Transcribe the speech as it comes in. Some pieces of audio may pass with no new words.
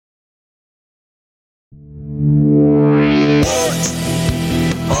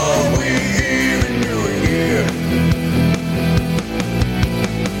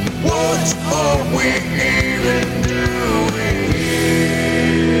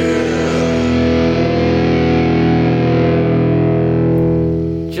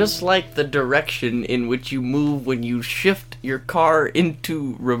just like the direction in which you move when you shift your car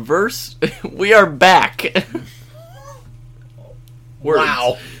into reverse, we are back. Words.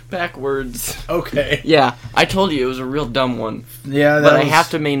 Wow. Backwards. Okay. Yeah, I told you it was a real dumb one. Yeah, But I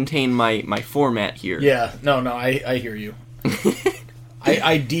have to maintain my format here. Yeah, no, I hear you.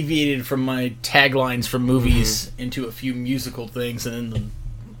 I deviated from my taglines from movies into a few musical things and then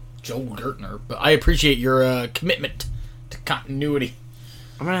Joel Gertner. But I appreciate your commitment to continuity.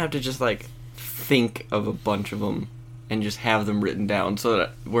 I'm gonna have to just, like, think of a bunch of them and just have them written down so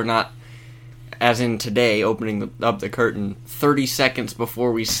that we're not, as in today, opening up the curtain 30 seconds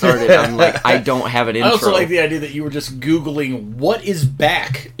before we started. I'm like, I don't have an intro. I also like the idea that you were just Googling, what is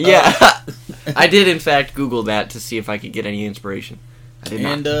back? Yeah. I did, in fact, Google that to see if I could get any inspiration. I did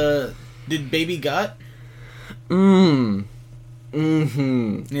not. And, did Baby Got? Yes.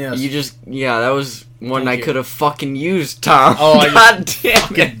 That was one I could have fucking used, Tom. Oh, I God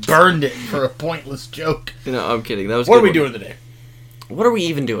damn it. Burned it for a pointless joke. No, I'm kidding. That was What are we doing today? What are we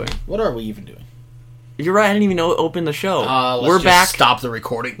even doing? What are we even doing? You're right, I didn't even open the show. We're back. Stop the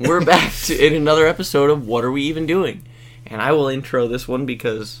recording. We're back in another episode of What Are We Even Doing? And I will intro this one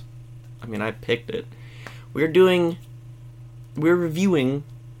because, I picked it. We're reviewing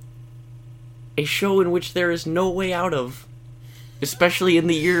a show in which there is no way out of, especially in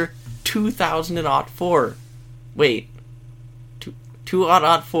the year 2004. Wait.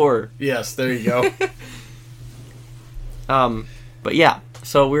 2004. Yes, there you go. But yeah,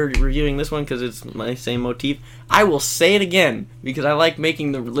 so we're reviewing this one because it's my same motif. I will say it again because I like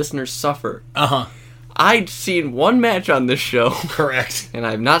making the listeners suffer. Uh-huh. I'd seen one match on this show. Correct. And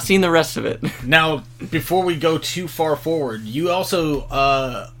I've not seen the rest of it. Now, before we go too far forward, you also,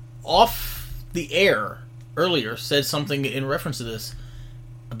 off the air earlier, said something in reference to this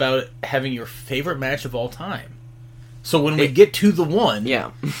about having your favorite match of all time. So when we get to the one,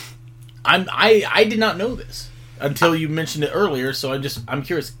 Yeah. I did not know this until you mentioned it earlier. So I'm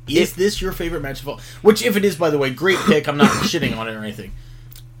curious. Is this your favorite match of all? Which, if it is, by the way, great pick. I'm not shitting on it or anything.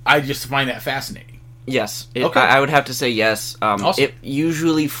 I just find that fascinating. Yes. Okay. I would have to say yes. Awesome. It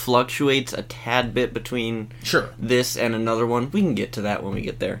usually fluctuates a tad bit between this and another one. We can get to that when we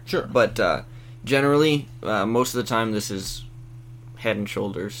get there. Sure. But generally, most of the time, this is Head and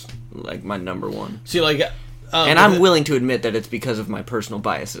Shoulders, like my number one. See, like... and I'm willing to admit that it's because of my personal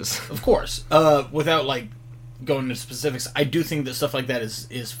biases. Of course. Without, like, going into specifics, I do think that stuff like that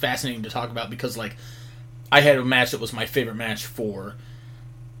is fascinating to talk about because, like, I had a match that was my favorite match for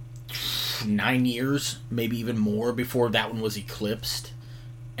 9 years, maybe even more, before that one was eclipsed.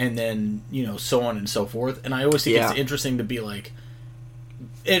 And then, so on and so forth. And I always think it's interesting to be, like...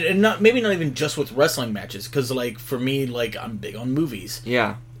 And maybe not even just with wrestling matches, because, like, for me, like, I'm big on movies.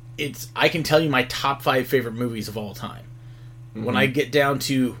 Yeah. I can tell you my top 5 favorite movies of all time. Mm-hmm. When I get down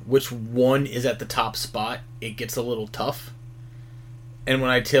to which one is at the top spot, it gets a little tough. And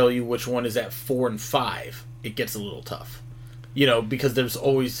when I tell you which one is at 4 and 5, it gets a little tough. Because there's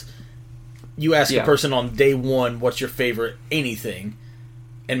always... You ask a person on day 1, what's your favorite anything,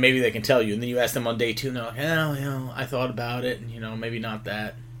 and maybe they can tell you. And then you ask them on day 2, and they're like, I thought about it, and, maybe not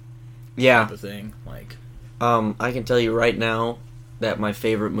that type of thing. Like, I can tell you right now that my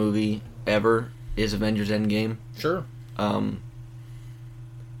favorite movie ever is Avengers Endgame. Sure. I'd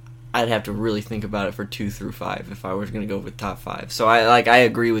have to really think about it for 2 through 5 if I was going to go with top 5. So I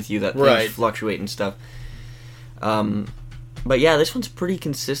agree with you that things fluctuate and stuff. But yeah, this one's pretty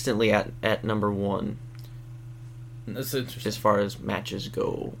consistently at number 1. That's interesting. As far as matches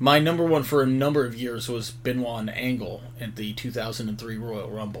go. My number 1 for a number of years was Benoit and Angle at the 2003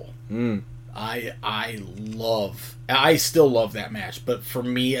 Royal Rumble. I still love that match, but for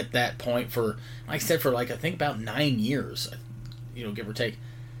me at that point, like I said, for I think about 9 years, give or take,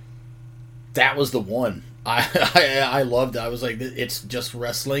 that was the one. I loved it. I was like, it's just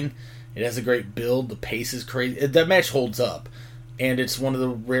wrestling. It has a great build. The pace is crazy. That match holds up, and it's one of the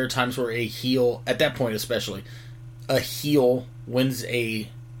rare times where a heel, at that point especially, a heel wins a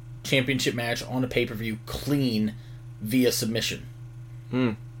championship match on a pay-per-view clean via submission.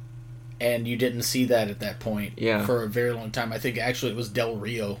 And you didn't see that at that point for a very long time. I think actually it was Del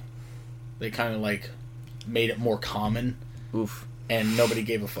Rio. They kind of like made it more common. Oof. And nobody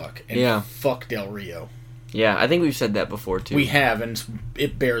gave a fuck. And fuck Del Rio. Yeah, I think we've said that before too. We have, and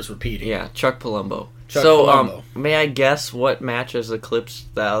it bears repeating. Yeah, Chuck Palumbo. Palumbo. May I guess what match has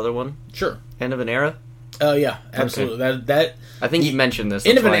eclipsed the other one? Sure. End of an Era? Yeah, absolutely. Okay. That I think you mentioned this.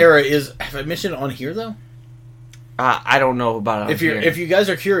 End of an Era is... Have I mentioned it on here, though? I don't know about it on here. If you guys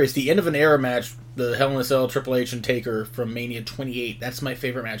are curious, the End of an Era match, the Hell in a Cell, Triple H and Taker from Mania 28, that's my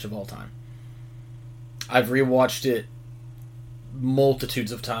favorite match of all time. I've rewatched it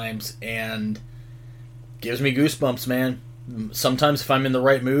multitudes of times, and gives me goosebumps, man. Sometimes if I'm in the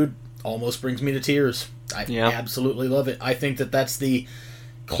right mood, almost brings me to tears. I absolutely love it. I think that that's the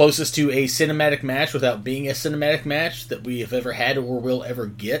closest to a cinematic match without being a cinematic match that we have ever had or will ever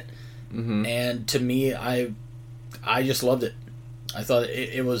get. Mm-hmm. And to me, I just loved it. I thought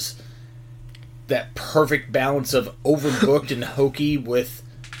it was that perfect balance of overbooked and hokey with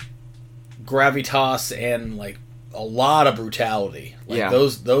gravitas and like a lot of brutality. Like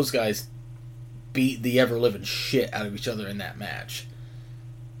those guys beat the ever living shit out of each other in that match.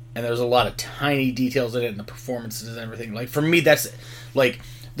 And there's a lot of tiny details in it and the performances and everything. Like for me, that's like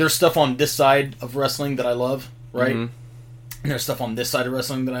there's stuff on this side of wrestling that I love, right? Mm-hmm. And there's stuff on this side of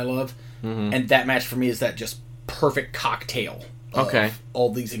wrestling that I love. Mm-hmm. And that match for me is that just perfect cocktail of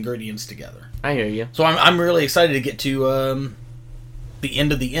all these ingredients together. I hear you. So I'm really excited to get to the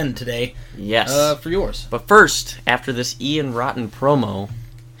end of the end today. Yes. For yours. But first, after this Ian Rotten promo,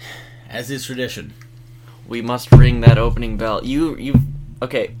 as is tradition, we must ring that opening bell. You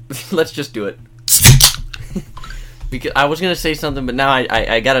okay, let's just do it. Because I was gonna say something, but now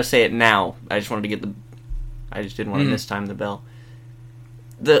I gotta say it now. I just didn't want to mistime the bell.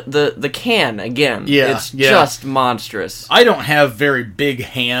 The can again. Yeah, it's just monstrous. I don't have very big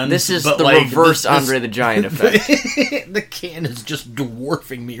hands. This is the reverse Andre the Giant effect. The can is just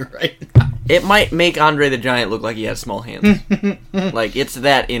dwarfing me right now. It might make Andre the Giant look like he has small hands. Like it's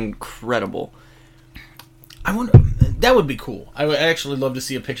that incredible. I wonder. That would be cool. I would actually love to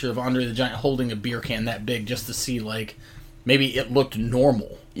see a picture of Andre the Giant holding a beer can that big, just to see like maybe it looked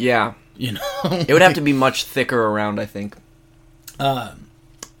normal. Yeah, you know, it would have to be much thicker around, I think. God,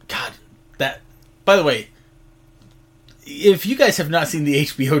 that. By the way, if you guys have not seen the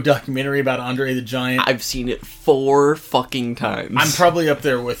HBO documentary about Andre the Giant, I've seen it 4 fucking times. I'm probably up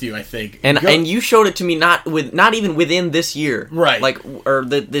there with you, I think. And you showed it to me not even within this year, right? Like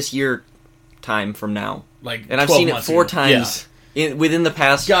this year time from now. Like, and I've seen it 4 times within the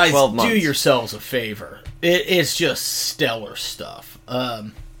past 12 months. Guys, do yourselves a favor. It's just stellar stuff.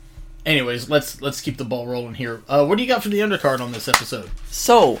 Anyways, let's keep the ball rolling here. What do you got for the undercard on this episode?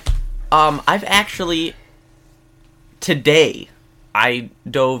 So, I've actually today I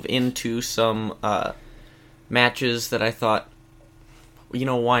dove into some matches that I thought,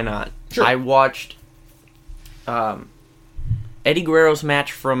 why not? Sure. I watched Eddie Guerrero's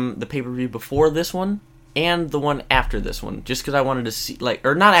match from the pay-per-view before this one and the one after this one, just because I wanted to see, not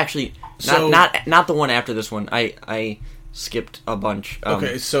the one after this one. I skipped a bunch.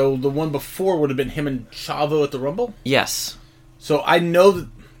 Okay, so the one before would have been him and Chavo at the Rumble? Yes. So I know that...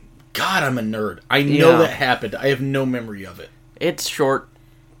 God, I'm a nerd. I know that happened. I have no memory of it. It's short.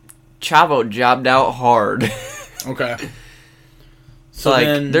 Chavo jobbed out hard. Okay. So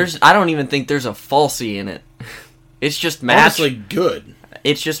I don't even think there's a falsie in it. It's just match. Honestly, good.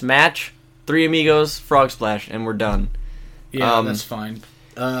 It's just match, 3 amigos, frog splash, and we're done. Yeah, that's fine.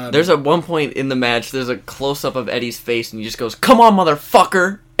 There's at one point in the match, there's a close-up of Eddie's face, and he just goes, "Come on,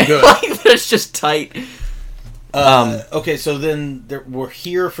 motherfucker!" Good. It's just tight. Okay, so then we're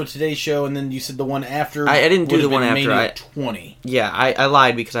here for today's show, and then you said the one after. I didn't do the one after. Mania 20. Yeah, I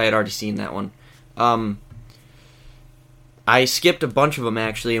lied because I had already seen that one. I skipped a bunch of them,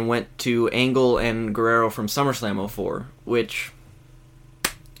 actually, and went to Angle and Guerrero from SummerSlam 04, which...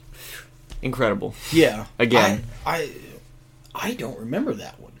 incredible. Yeah. Again. I don't remember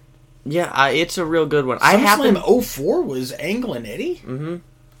that one. Yeah, it's a real good one. SummerSlam 04 was Angle and Eddie? Mm-hmm.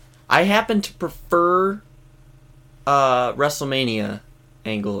 I happen to prefer WrestleMania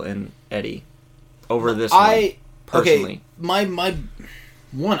Angle and Eddie over this one, personally. Okay, my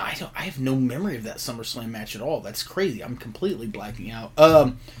one, I have no memory of that SummerSlam match at all. That's crazy. I'm completely blacking out.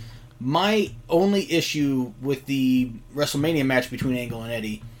 My only issue with the WrestleMania match between Angle and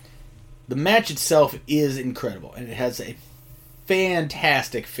Eddie, the match itself is incredible, and it has a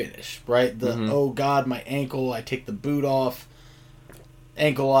fantastic finish, right? The, oh God, my ankle, I take the boot off,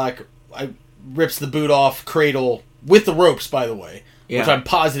 ankle lock, I rips the boot off, cradle, with the ropes, by the way, which I'm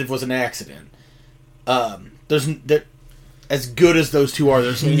positive was an accident. As good as those two are,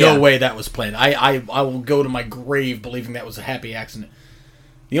 there's no way that was planned. I will go to my grave believing that was a happy accident.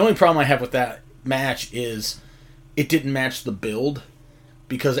 The only problem I have with that match is it didn't match the build,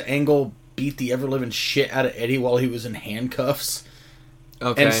 because Angle beat the ever-living shit out of Eddie while he was in handcuffs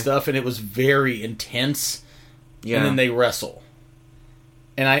and stuff, and it was very intense. Yeah. And then they wrestle.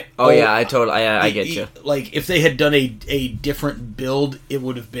 And I get you. Like, if they had done a different build, it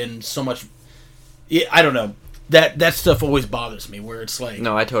would have been so much... I don't know. That stuff always bothers me, where it's like...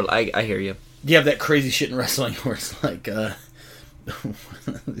 No, I hear you. You have that crazy shit in wrestling where it's like,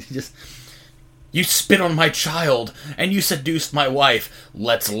 just... You spit on my child, and you seduced my wife.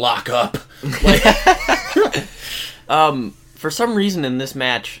 Let's lock up. Like, for some reason in this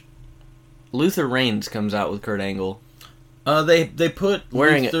match, Luther Reigns comes out with Kurt Angle. they put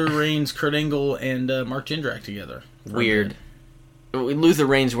Wearing Luther Reigns, Kurt Angle, and Mark Jindrak together. Weird. Luther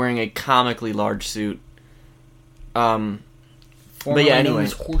Reigns wearing a comically large suit. Formerly But yeah, anyway. known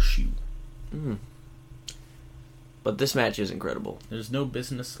as Horseshoe. But this match is incredible. There's no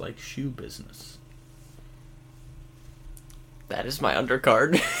business like shoe business. That is my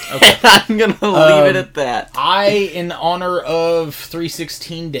undercard. Okay. I'm going to leave it at that. In honor of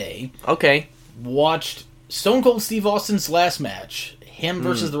 316 Day, Okay. watched Stone Cold Steve Austin's last match, him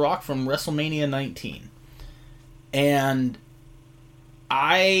versus The Rock from WrestleMania 19. And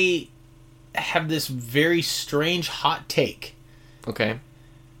I have this very strange hot take. Okay.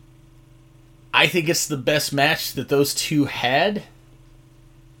 I think it's the best match that those two had.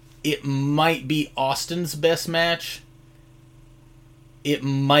 It might be Austin's best match. It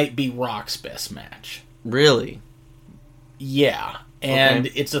might be Rock's best match. Really? Yeah. And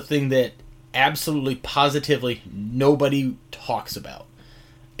Okay. it's a thing that absolutely, positively nobody talks about.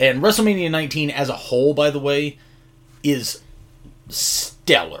 And WrestleMania 19 as a whole, by the way, is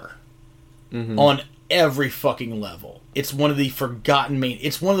stellar on every fucking level. It's one of the forgotten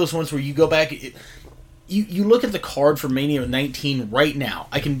It's one of those ones where you go back... You look at the card for Mania 19 right now.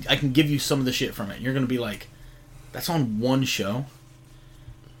 I can give you some of the shit from it. You're going to be like, that's on one show?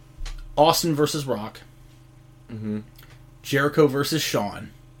 Austin versus Rock. Jericho versus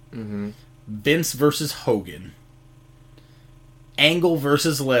Shawn. Vince versus Hogan. Angle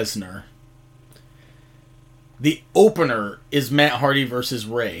versus Lesnar. The opener is Matt Hardy versus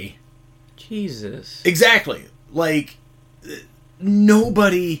Ray. Jesus. Exactly. Like,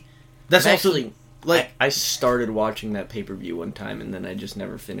 nobody... That's Actually, also... Like, I started watching that pay-per-view one time, and then I just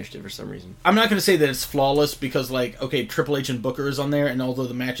never finished it for some reason. I'm not going to say that it's flawless, because, like, okay, Triple H and Booker is on there, and although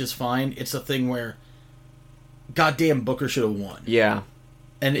the match is fine, it's a thing where goddamn Booker should have won. Yeah.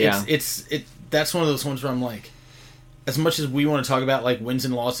 And Yeah. that's one of those ones where I'm like, as much as we want to talk about, like, wins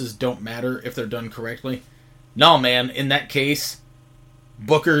and losses don't matter if they're done correctly, no, man, in that case,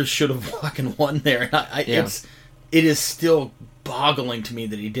 Booker should have fucking won there. It is still boggling to me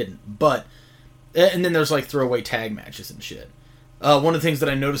that he didn't. But, and then there's, like, throwaway tag matches and shit. One of the things that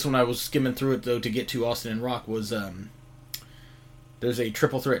I noticed when I was skimming through it, though, to get to Austin and Rock was, there's a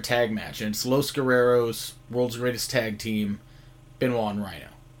triple threat tag match, and it's Los Guerreros, World's Greatest Tag Team, Benoit and Rhino.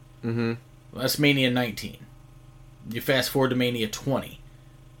 Mm-hmm. That's Mania 19. You fast forward to Mania 20.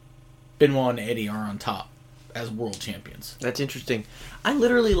 Benoit and Eddie are on top as world champions. That's interesting. I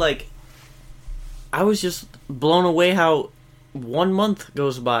literally, like... I was just blown away how 1 month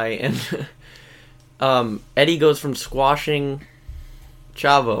goes by, and Eddie goes from squashing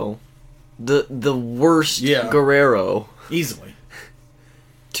Chavo, the worst Guerrero... Easily.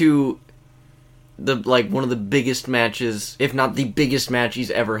 To one of the biggest matches, if not the biggest match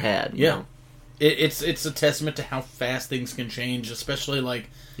he's ever had. Yeah. Know? It's a testament to how fast things can change, especially, like...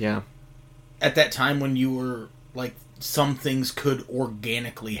 Yeah. At that time when you were, like, some things could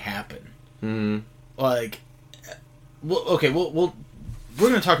organically happen. Mm-hmm. Like... Well, okay, we're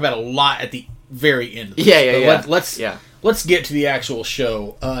going to talk about a lot at the very end of this. Yeah. Let's get to the actual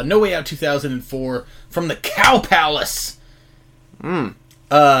show. No Way Out 2004 from the Cow Palace.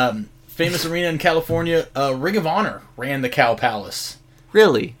 Famous arena in California. Ring of Honor ran the Cow Palace.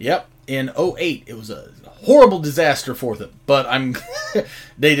 Really? Yep. In 2008, it was a horrible disaster for them, but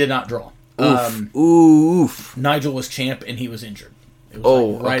they did not draw. Oof. Nigel was champ, and he was injured. It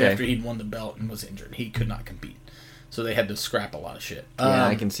was right okay. after he'd won the belt and was injured. He could not compete. So they had to scrap a lot of shit. Yeah,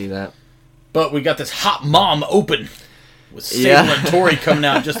 I can see that. But we got this Hot Mom open with Sable and Tori coming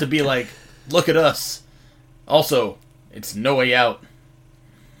out just to be like, look at us. Also, it's No Way Out.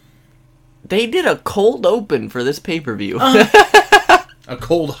 They did a cold open for this pay-per-view. A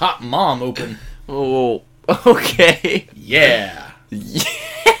cold Hot Mom open. Oh, okay. Yeah. Yeah.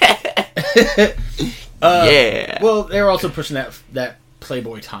 Well, they were also pushing that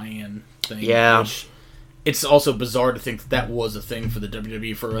Playboy tie-in thing. Yeah. Which it's also bizarre to think that was a thing for the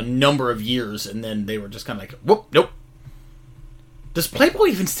WWE for a number of years, and then they were just kind of like, whoop, nope. Does Playboy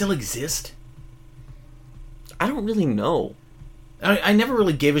even still exist? I don't really know. I never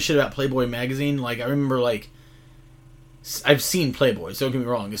really gave a shit about Playboy magazine. Like, I remember, like, I've seen Playboy, so don't get me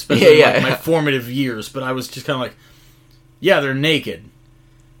wrong, especially in my formative years, but I was just kind of like, yeah, they're naked.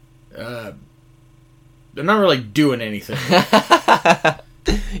 They're not really doing anything.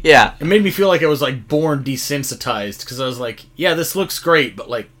 Yeah. It made me feel like I was, like, born desensitized, because I was like, yeah, this looks great, but,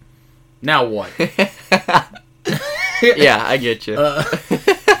 like, now what? Yeah, I get you.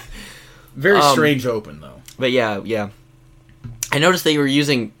 Very strange open, though. But yeah. I noticed they were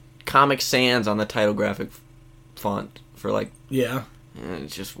using Comic Sans on the title graphic font for like... Yeah.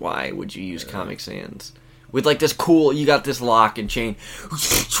 It's just, why would you use Comic Sans? With like this cool, you got this lock and chain.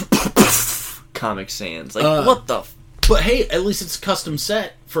 Comic Sans. Like, what the... But hey, at least it's custom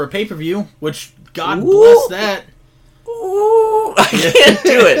set for a pay-per-view, which, God bless that. Ooh, I can't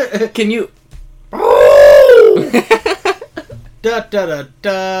do it. Can you... Da da da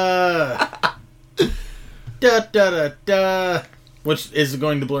da. Da da da da. Which is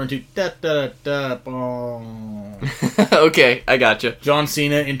going to blur into da da da da. Okay, I gotcha. John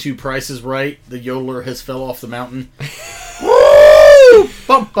Cena into Price is Right. The yodeler has fell off the mountain. Woo!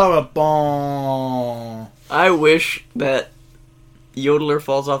 Bum, bum, bum. I wish that Yodeler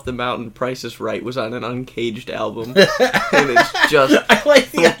Falls Off the Mountain, Price is Right was on an Uncaged album. And it's just... I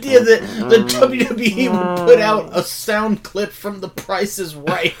like the idea that the WWE would put out a sound clip from The Price is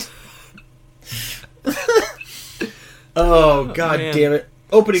Right. Oh, God damn it.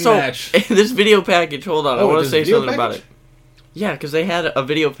 Opening match. This video package, hold on, I want to say something package? about it. Yeah, because they had a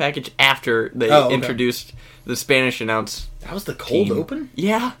video package after they introduced the Spanish announce. That was the cold team. open?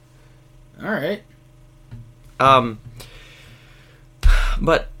 Yeah. Alright.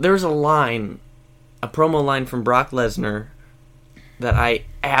 But there's a promo line from Brock Lesnar that I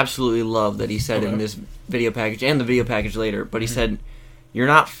absolutely love that he said in this video package and the video package later. But he said, "You're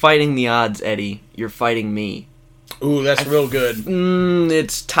not fighting the odds, Eddie. You're fighting me." Ooh, that's real good.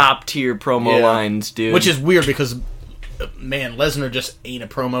 It's top tier promo lines, dude. Which is weird because, man, Lesnar just ain't a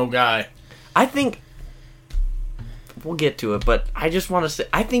promo guy. I think we'll get to it, but I just want to say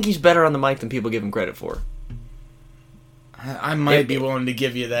I think he's better on the mic than people give him credit for. I might be willing to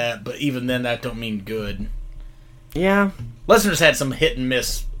give you that, but even then, that don't mean good. Yeah, Lesnar's had some hit and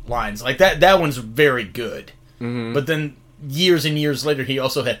miss lines like that. That one's very good, but then years and years later, he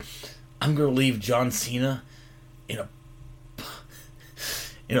also had, "I'm going to leave John Cena in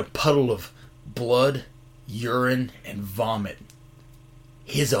a puddle of blood, urine, and vomit.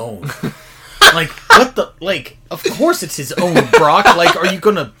 His own." Like, what the... Like, of course it's his own, Brock. Like, are you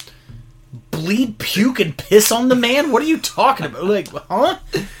gonna bleed, puke, and piss on the man? What are you talking about? Like, huh?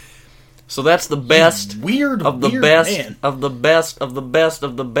 So that's the best Weird of the weird best man. of the best of the best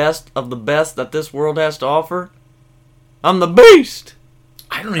of the best of the best that this world has to offer. I'm the beast.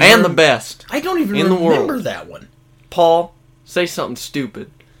 I don't even And the best. I don't even in the remember world. that one. Paul, say something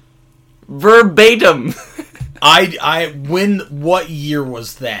stupid. Verbatim. What year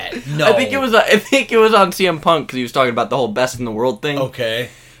was that? No. I think it was on CM Punk because he was talking about the whole best in the world thing. Okay.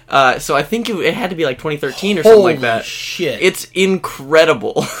 So I think it had to be like 2013 or something like that. Holy shit. It's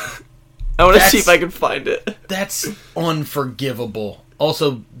incredible. I want to see if I can find it. That's unforgivable.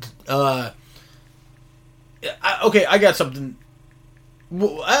 Also, I got something.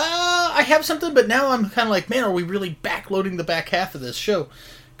 I have something, but now I'm kind of like, man, are we really backloading the back half of this show?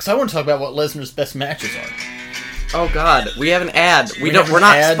 Because I want to talk about what Lesnar's best matches are. Oh God, we have an ad. We're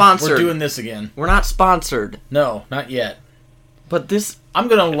not sponsored. We're doing this again. We're not sponsored. No, not yet. But this, I'm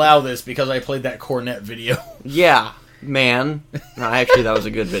going to allow this because I played that Cornette video. Yeah, man. No, actually, that was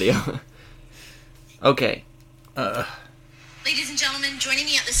a good video. Okay. Ladies and gentlemen, joining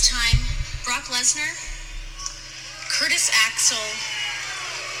me at this time, Brock Lesnar, Curtis Axel,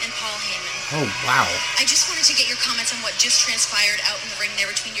 and Paul Heyman. Oh, wow. I just wanted to get your comments on what just transpired out in the ring there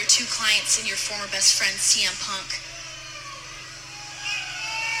between your two clients and your former best friend, CM Punk.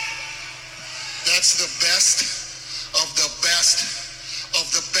 That's the best of the best of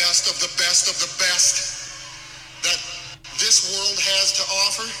the best of the best of the best that this world has to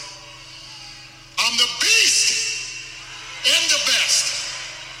offer. I'm the beast and the best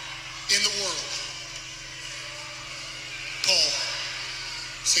in the world. Paul,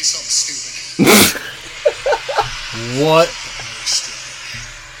 say something stupid. What?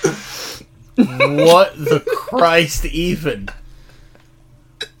 What the Christ even?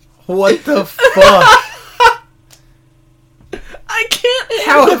 What the fuck? I can't.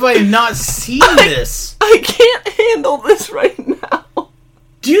 How have I not seen this? I can't handle this right now.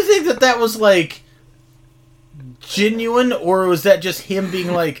 Do you think that was like genuine, or was that just him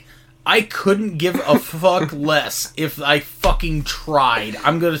being like, I couldn't give a fuck less if I fucking tried.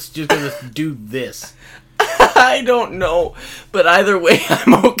 I'm just gonna do this. I don't know, but either way,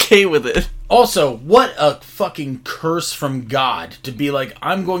 I'm okay with it. Also, what a fucking curse from God to be like,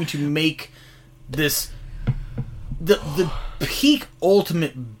 I'm going to make this the peak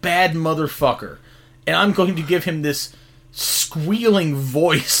ultimate bad motherfucker, and I'm going to give him this squealing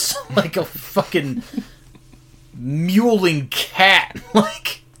voice like a fucking mewling cat.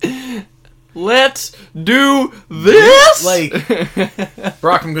 Like, Let's do this! Like,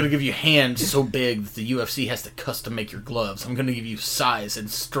 Brock, I'm going to give you hands so big that the UFC has to custom make your gloves. I'm going to give you size and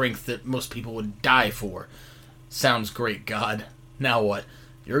strength that most people would die for. Sounds great, God. Now what?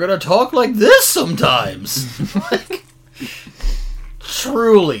 You're going to talk like this sometimes. Like,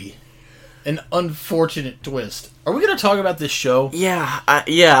 truly an unfortunate twist. Are we going to talk about this show? Yeah.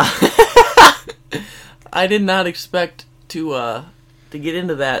 I did not expect to get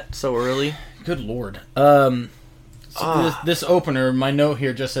into that so early. Good lord. This opener, my note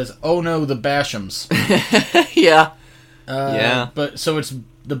here just says, "Oh no, the Bashams." Yeah. But so it's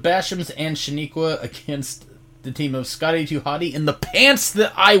the Bashams and Shaniqua against the team of Scotty 2 Hotty in the pants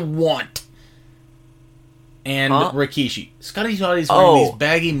that I want. And Rikishi. Scotty 2 Hotty's wearing these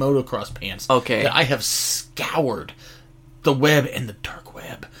baggy motocross pants. Okay. That I have scoured the web and the dark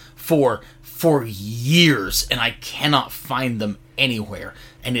web for years, and I cannot find them anywhere.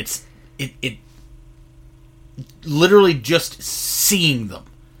 And it literally just seeing them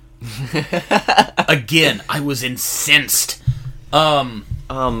again, I was incensed.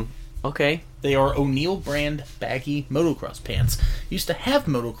 Okay. They are O'Neill brand baggy motocross pants. Used to have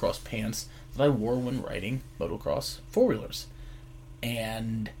motocross pants that I wore when riding motocross four-wheelers,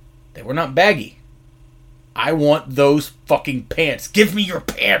 and they were not baggy. I want those fucking pants. Give me your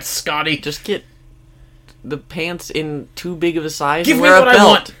pants, Scotty. Just get the pants in too big of a size. Give and me wear what a I belt.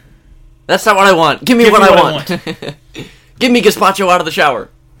 want. That's not what I want. Give me what I want. Give me gazpacho out of the shower.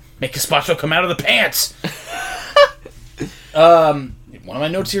 Make gazpacho come out of the pants. One of my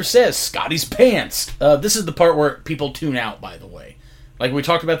notes here says Scotty's pants. This is the part where people tune out, by the way. Like, we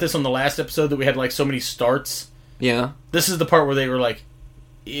talked about this on the last episode that we had like so many starts. Yeah. This is the part where they were like,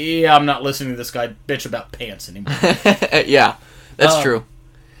 yeah, I'm not listening to this guy bitch about pants anymore. Yeah, that's true.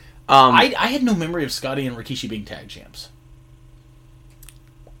 I had no memory of Scotty and Rikishi being tag champs.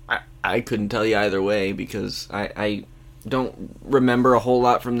 I couldn't tell you either way because I don't remember a whole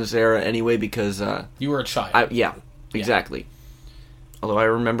lot from this era anyway because... you were a child. Yeah, exactly. Although I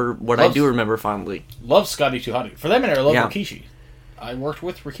remember what I do remember fondly. Love Scotty 2 Hotty. For that matter, I love Rikishi. I worked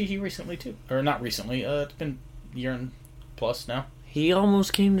with Rikishi recently, too. Or not recently. It's been a year and plus now. He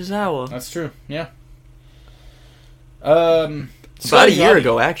almost came to Zawa. That's true, yeah. About a year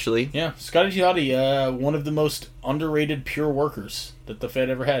ago, actually. Yeah, Scotty 2 Hotty, one of the most underrated pure workers that the Fed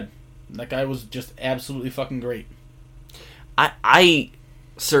ever had. That guy was just absolutely fucking great. I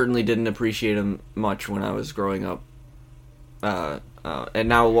certainly didn't appreciate him much when I was growing up. And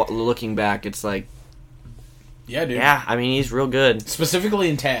now looking back, it's like... Yeah, dude. Yeah, I mean, he's real good. Specifically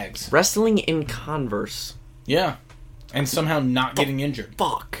in tags. Wrestling in Converse. Yeah. And somehow not getting injured.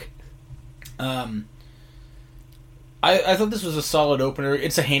 Fuck. I thought this was a solid opener.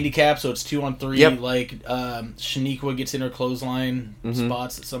 It's a handicap, so it's 2-on-3. Yep. Like, Shaniqua gets in her clothesline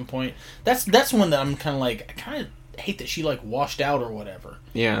spots at some point. That's one that I'm kind of like, I kind of hate that she, like, washed out or whatever.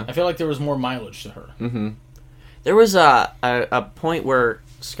 Yeah. I feel like there was more mileage to her. Mm-hmm. There was a point where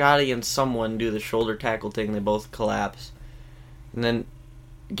Scotty and someone do the shoulder tackle thing. They both collapse. And then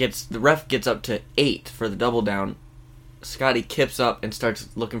the ref gets up to 8 for the double down. Scotty kips up and starts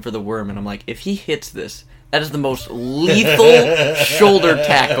looking for the worm. And I'm like, if he hits this, that is the most lethal shoulder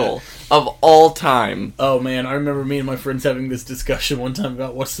tackle of all time. Oh, man. I remember me and my friends having this discussion one time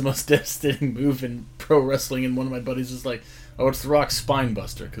about what's the most devastating move in pro wrestling. And one of my buddies was like, oh, it's The Rock's spine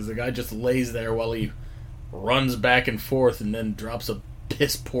buster. Because the guy just lays there while he runs back and forth and then drops a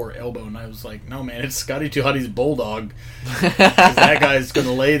piss poor elbow. And I was like, no, man, it's Scotty 2 Hotty's bulldog. Because that guy's going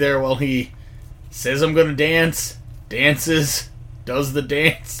to lay there while he says, I'm going to dance, dances, does the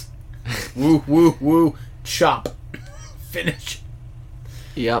dance, woo, woo, woo, chop, finish.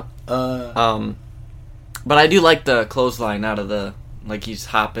 Yep. But I do like the clothesline out of the, like he's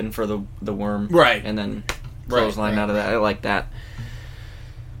hopping for the worm. Right. And then clothesline out of that. I like that.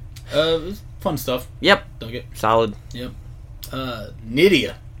 It was fun stuff. Yep. Dug it. Solid. Yep.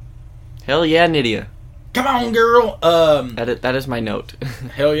 Nydia. Hell yeah, Nydia. Come on, girl. That is my note.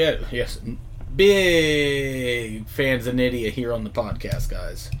 Hell yeah. Yes. Big fans of Nydia here on the podcast,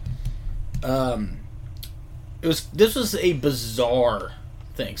 guys. This was a bizarre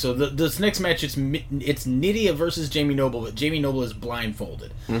thing. So this next match, it's Nydia versus Jamie Noble, but Jamie Noble is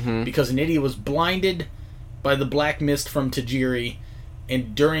blindfolded because Nydia was blinded by the black mist from Tajiri,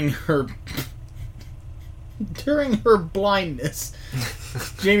 and during her blindness,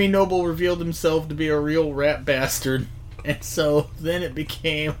 Jamie Noble revealed himself to be a real rat bastard, and so then it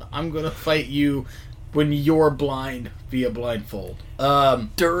became, I'm gonna fight you when you're blind via blindfold.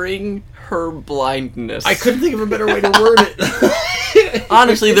 During her blindness. I couldn't think of a better way to word it.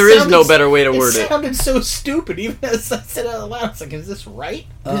 Honestly, there is no better way to word it. It sounded so stupid, even as I said it out loud. I was like, is this right?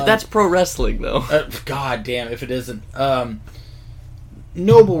 That's pro wrestling, though. God damn, if it isn't.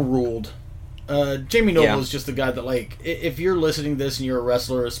 Noble ruled. Jamie Noble is just the guy that, like, if you're listening to this and you're a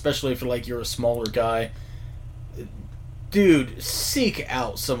wrestler, especially if you're a smaller guy, dude, seek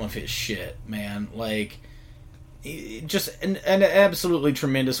out some of his shit, man. Like, just an absolutely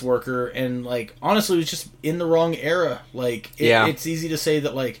tremendous worker, and, like, honestly, was just in the wrong era. Like, it's easy to say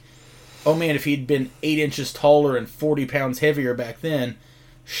that, like, oh man, if he'd been 8 inches taller and 40 pounds heavier back then,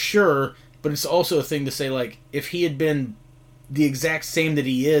 sure, but it's also a thing to say, like, if he had been the exact same that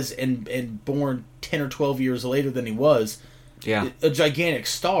he is and born 10 or 12 years later than he was, a gigantic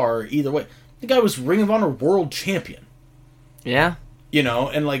star, either way. The guy was Ring of Honor world champion. Yeah. You know,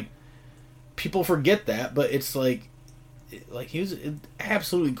 and, like, people forget that, but it's like he was an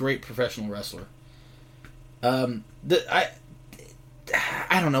absolutely great professional wrestler. I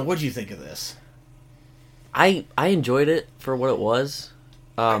don't know. What do you think of this? I enjoyed it for what it was.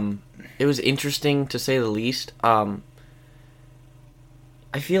 It was interesting, to say the least. I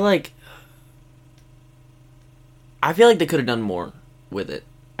feel like they could have done more with it.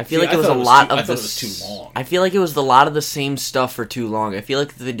 I feel like it was a lot of this. I thought it was too long. I feel like it was a lot of the same stuff for too long. I feel like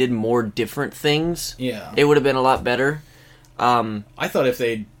if they did more different things, it would have been a lot better. I thought if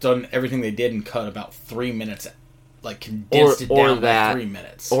they'd done everything they did and cut about 3 minutes, like condensed it down by 3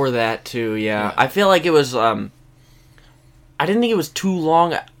 minutes, or that too. Yeah, I feel like it was. I didn't think it was too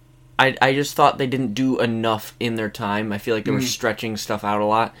long. I just thought they didn't do enough in their time. I feel like they were stretching stuff out a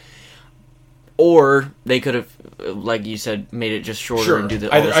lot. Or they could have, like you said, made it just shorter and do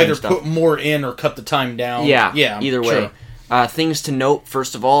the either stuff. Put more in or cut the time down. Yeah. Either way, things to note.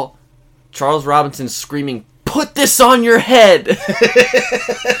 First of all, Charles Robinson screaming, "Put this on your head!"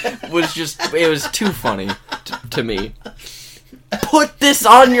 it was too funny to me. Put this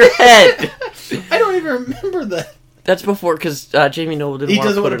on your head. I don't even remember that. That's before, because Jamie Noble didn't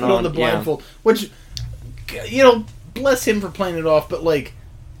want to put it on the blindfold. Which, you know, bless him for playing it off, but, like,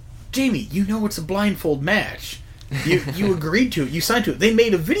 Jamie, you know it's a blindfold match. You agreed to it. You signed to it. They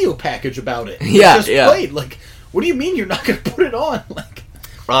made a video package about it. Played. Like, what do you mean you're not going to put it on? Like,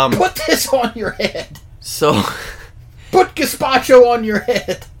 put this on your head. So, put gazpacho on your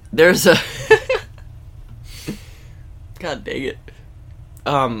head. There's a... God dang it.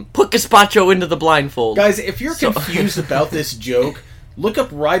 Put gazpacho into the blindfold. Guys, if you're confused about this joke, look up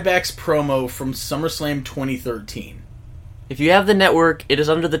Ryback's promo from SummerSlam 2013. If you have the network, it is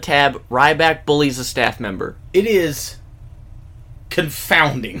under the tab Ryback bullies a staff member. It is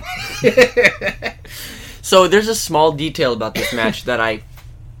confounding. So there's a small detail about this match that I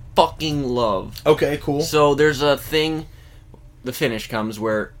fucking love. Okay, cool. So there's a thing, the finish comes,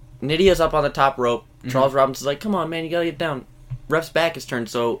 where Nydia's up on the top rope. Charles Robinson's like, come on, man, you gotta get down. Ref's back is turned,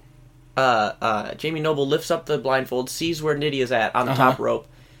 so Jamie Noble lifts up the blindfold, sees where Nydia's at on the top rope.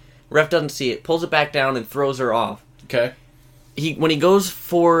 Ref doesn't see it, pulls it back down, and throws her off. Okay. When he goes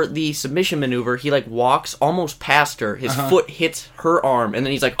for the submission maneuver, he, like, walks almost past her. His foot hits her arm, and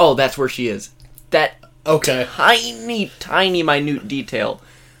then he's like, oh, that's where she is. That tiny, tiny, minute detail.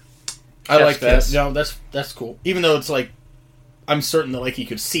 I like that. No, that's cool. Even though it's, like, I'm certain that, like, he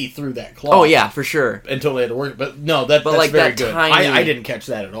could see through that cloth. Oh, yeah, for sure. Until they had to work. But, no, that's like, very good. I didn't catch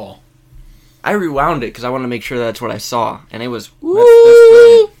that at all. I rewound it because I wanted to make sure that's what I saw. And it was,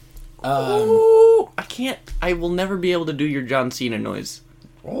 that's I can't, I will never be able to do your John Cena noise.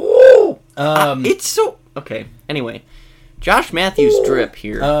 It's so, okay, anyway. Josh Matthews drip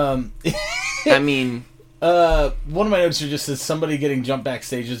here. I mean... one of my notes here just says somebody getting jumped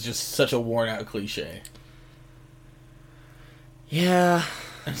backstage is just such a worn out cliche. Yeah.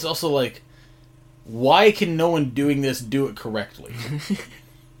 And it's also like, why can no one doing this do it correctly?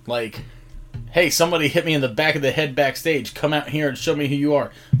 Like, hey, somebody hit me in the back of the head backstage. Come out here and show me who you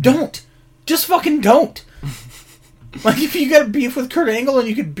are. Don't! Just fucking don't! Like, if you got a beef with Kurt Angle and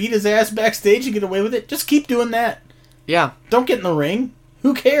you could beat his ass backstage and get away with it, just keep doing that. Yeah. Don't get in the ring.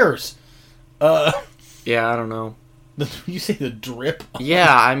 Who cares? Yeah, I don't know. You say the drip?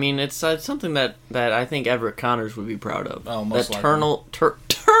 Yeah, I mean, it's something that I think Everett Connors would be proud of. Oh, most likely.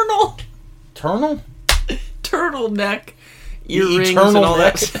 Turtleneck earrings and all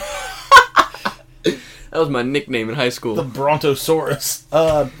that. That was my nickname in high school. The Brontosaurus.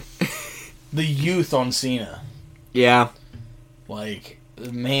 The youth on Cena. Yeah. Like,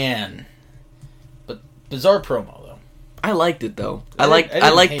 man. But bizarre promo, though. I liked it, though. I like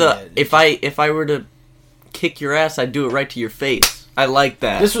the... If I were to kick your ass, I'd do it right to your face. I like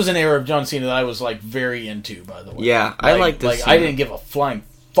that. This was an era of John Cena that I was, like, very into, by the way. Yeah, I like this. Like, I didn't give a flying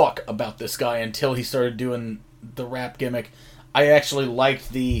fuck about this guy until he started doing the rap gimmick. I actually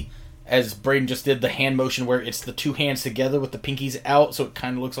liked as Braden just did, the hand motion where it's the two hands together with the pinkies out, so it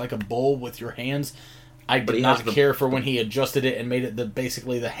kind of looks like a bowl with your hands. I did not care for when he adjusted it and made it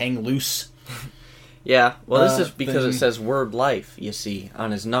basically the hang loose. Yeah, well, this is because thing. it says Word Life, you see,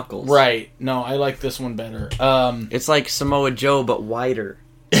 on his knuckles. Right. No, I like this one better. It's like Samoa Joe, but wider.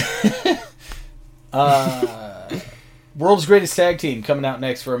 World's Greatest Tag Team coming out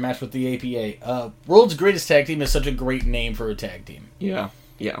next for a match with the APA. World's Greatest Tag Team is such a great name for a tag team. Yeah.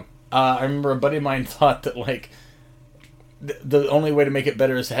 I remember a buddy of mine thought that, like, the only way to make it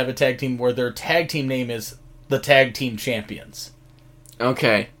better is to have a tag team where their tag team name is the Tag Team Champions.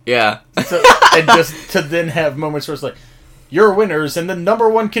 Okay, yeah. So, and just to then have moments where it's like, your winners and the number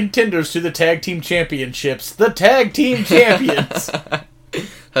one contenders to the Tag Team Championships, the Tag Team Champions.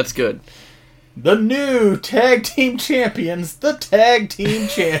 That's good. The new Tag Team Champions, the Tag Team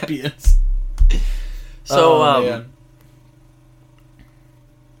Champions. So, man.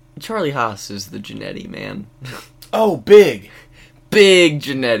 Charlie Haas is the Jannetty, man. Oh, big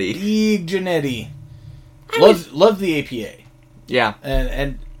Jannetty. Big Jannetty. Love the APA. Yeah.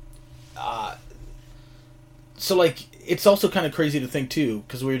 And so, like, it's also kind of crazy to think, too,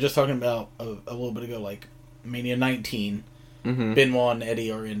 because we were just talking about a little bit ago, like, Mania 19, Benoit and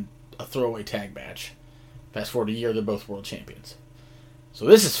Eddie are in a throwaway tag match. Fast forward a year, they're both world champions. So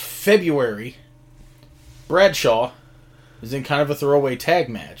this is February. Bradshaw is in kind of a throwaway tag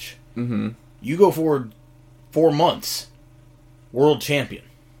match. Mm-hmm. You go forward 4 months, world champion.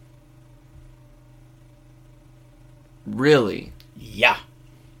 Really? Yeah.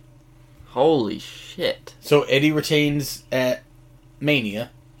 Holy shit. So Eddie retains at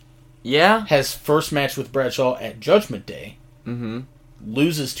Mania. Yeah? Has first match with Bradshaw at Judgment Day. Mm-hmm.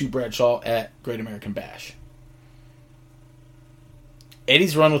 Loses to Bradshaw at Great American Bash.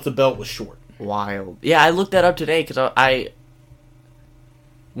 Eddie's run with the belt was short. Wild. Yeah, I looked that up today because I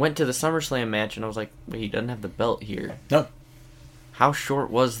went to the SummerSlam match and I was like, wait, he doesn't have the belt here. No. How short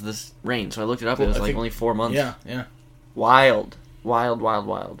was this reign? So I looked it up. It was like only 4 months. Yeah. Wild.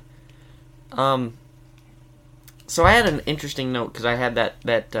 So I had an interesting note because I had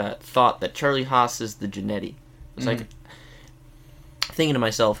that thought that Charlie Haas is the Jannetty. It's like thinking to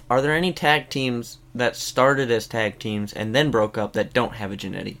myself, are there any tag teams that started as tag teams and then broke up that don't have a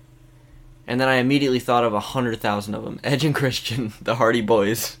Jannetty? And then I immediately thought of 100,000 of them. Edge and Christian, the Hardy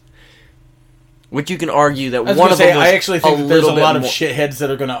Boys. Which you can argue that one of them was I actually think that there's a lot of more shitheads that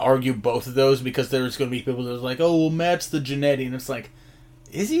are going to argue both of those because there's going to be people that are like, oh, well, Matt's the Jannetty. And it's like,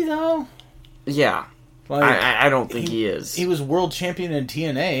 is he, though? Yeah. Like, I don't think he is. He was world champion in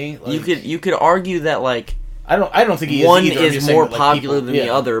TNA. Like, you could argue that, like, I don't think he is one either. is more popular than the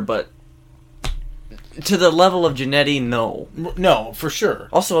other, but to the level of Jannetty, no. No, for sure.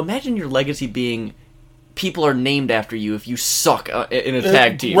 Also, imagine your legacy being people are named after you if you suck in a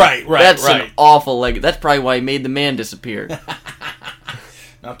tag team. Right. That's an awful legacy. That's probably why he made the man disappear.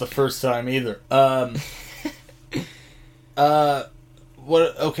 Not the first time either.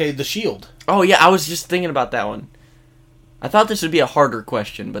 What? Okay, the Shield. Oh yeah, I was just thinking about that one. I thought this would be a harder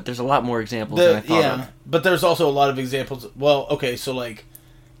question, but there's a lot more examples than I thought of. But there's also a lot of examples. Well, okay, so like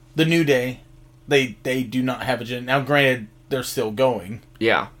the New Day, they do not have a gen. Now, granted, they're still going.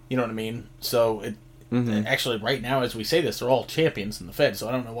 Yeah, you know what I mean. So actually, right now, as we say this, they're all champions in the Fed. So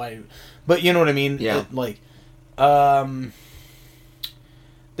I don't know why, but you know what I mean. Yeah.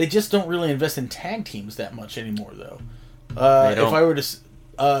 They just don't really invest in tag teams that much anymore, though. If I were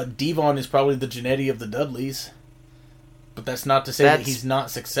to, Devon is probably the Jannetty of the Dudleys. But that's not to say that he's not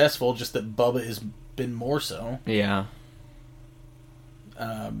successful, just that Bubba has been more so. Yeah.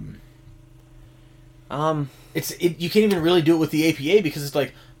 You can't even really do it with the APA because it's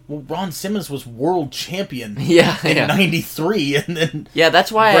like, well, Ron Simmons was world champion in '93, and then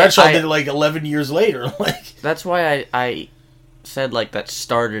that's why Bradshaw did it like 11 years later. Like that's why I said like that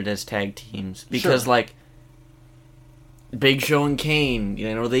started as tag teams because like Big Show and Kane,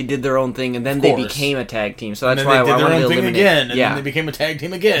 they did their own thing, and then they became a tag team. So that's why I wanted to eliminate. Again, and then they became a tag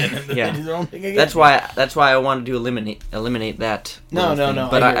team again, and then they did their own thing again. That's why I wanted to eliminate that. No.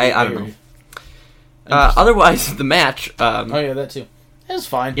 But I don't know. Otherwise, the match. Oh yeah, that too. It was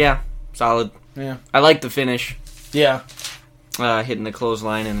fine. Yeah, solid. Yeah, I like the finish. Yeah, hitting the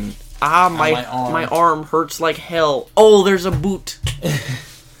clothesline and my arm hurts like hell. Oh, there's a boot.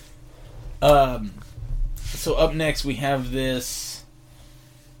 So up next we have this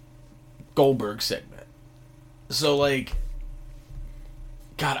Goldberg segment. So like,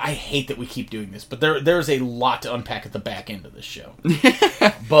 God, I hate that we keep doing this, but there's a lot to unpack at the back end of this show.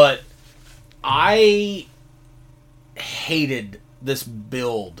 But I hated this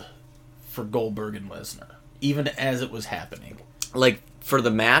build for Goldberg and Lesnar, even as it was happening. Like, for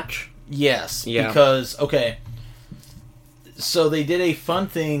the match? Yes. Yeah. Because, okay, so they did a fun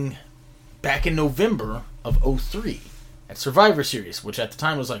thing back in November of 2003 at Survivor Series, which at the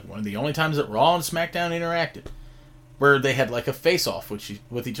time was like one of the only times that Raw and SmackDown interacted, where they had like a face-off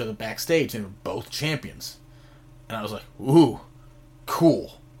with each other backstage, and they were both champions. And I was like, ooh,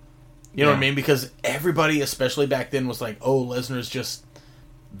 cool. You know what I mean? Because everybody, especially back then, was like, oh, Lesnar's just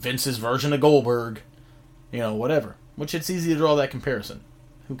Vince's version of Goldberg. You know, whatever. Which it's easy to draw that comparison.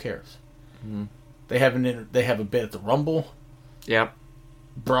 Who cares? Mm-hmm. They have a bit at the Rumble. Yep.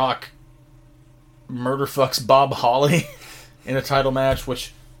 Brock murder fucks Bob Holly in a title match,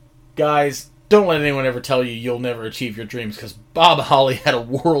 which, guys, don't let anyone ever tell you you'll never achieve your dreams, because Bob Holly had a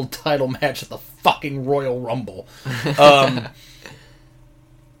world title match at the fucking Royal Rumble.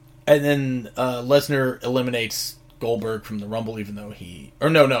 And then Lesnar eliminates Goldberg from the Rumble, even though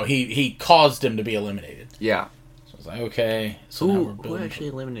he caused him to be eliminated. Yeah. So I was like, okay. So now we're Who building actually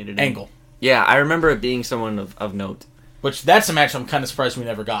eliminated him? Angle. Yeah, I remember it being someone of note. Which, that's a match I'm kind of surprised we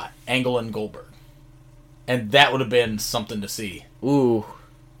never got. Angle and Goldberg. And that would have been something to see. Ooh.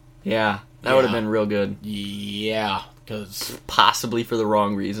 Yeah, that would have been real good. Yeah, because... Possibly for the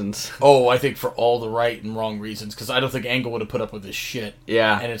wrong reasons. Oh, I think for all the right and wrong reasons, because I don't think Angle would have put up with this shit.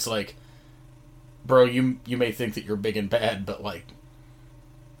 Yeah. And it's like, bro, you may think that you're big and bad, but like,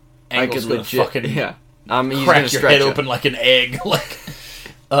 Angle's gonna fucking he's crack your head you. open like an egg. Like,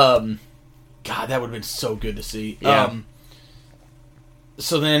 God, that would have been so good to see. Yeah.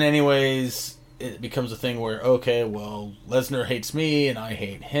 So then, anyways, it becomes a thing where, okay, well, Lesnar hates me and I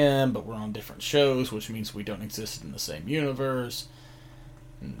hate him, but we're on different shows, which means we don't exist in the same universe.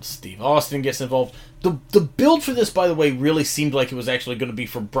 And Steve Austin gets involved. The build for this, by the way, really seemed like it was actually going to be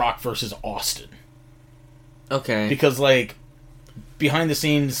for Brock versus Austin. Okay. Because, like, behind the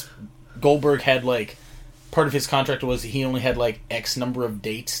scenes, Goldberg had, like, part of his contract was he only had, like, X number of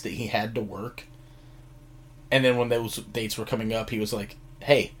dates that he had to work. And then when those dates were coming up, he was like,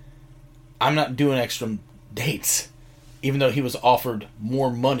 hey, I'm not doing extra dates. Even though he was offered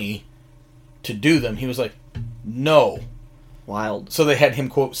more money to do them, he was like, no. Wild. So they had him,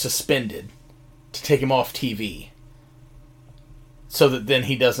 quote, suspended to take him off TV. So that then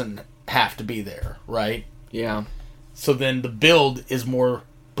he doesn't have to be there, right? Yeah. So then the build is more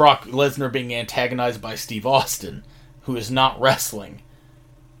Brock Lesnar being antagonized by Steve Austin, who is not wrestling.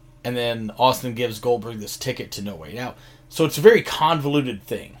 And then Austin gives Goldberg this ticket to No Way Out. So it's a very convoluted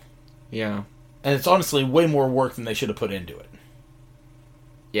thing. Yeah. And it's honestly way more work than they should have put into it.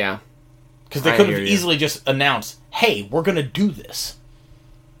 Yeah. Because they could have easily just announced, hey, we're going to do this.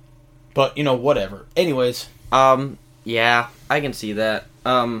 But, you know, whatever. Anyways. Yeah, I can see that.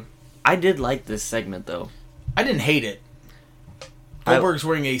 I did like this segment, though. I didn't hate it. Goldberg's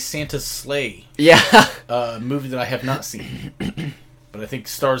wearing a Santa's sleigh. Yeah. Movie that I have not seen. But I think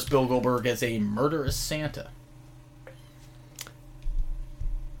stars Bill Goldberg as a murderous Santa.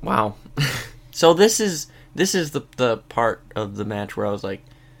 Wow. So this is the part of the match where I was like,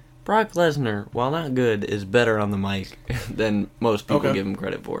 Brock Lesnar, while not good, is better on the mic than most people give him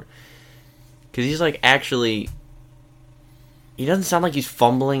credit for. Because he's like actually... He doesn't sound like he's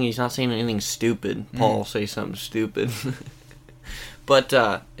fumbling. He's not saying anything stupid. Paul say something stupid. But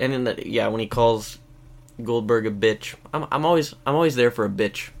and in when he calls Goldberg a bitch, I'm always there for a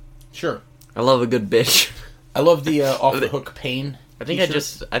bitch. Sure. I love a good bitch. I love the off the hook pain. I think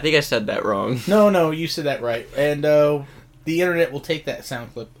I said that wrong. No, you said that right. And the internet will take that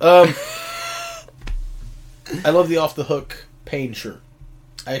sound clip. I love the off the hook pain shirt.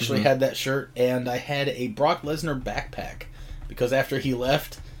 I actually had that shirt, and I had a Brock Lesnar backpack. Because after he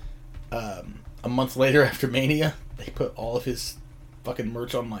left, a month later after Mania, they put all of his fucking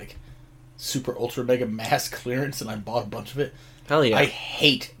merch on, like, super ultra mega mass clearance, and I bought a bunch of it. Hell yeah. I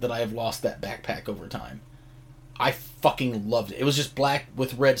hate that I have lost that backpack over time. I fucking loved it. It was just black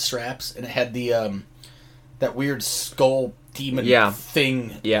with red straps, and it had the, that weird skull demon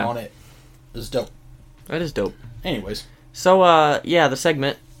thing on it. It was dope. That is dope. Anyways. So, the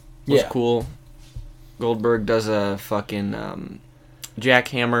segment was cool. Goldberg does a fucking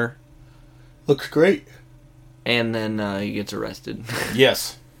jackhammer. Looks great. And then he gets arrested.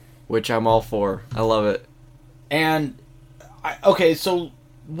 Yes. Which I'm all for. I love it. And, so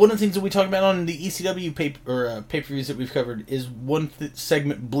one of the things that we talk about on the ECW pay-per-views that we've covered is one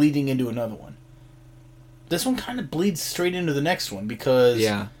segment bleeding into another one. This one kind of bleeds straight into the next one because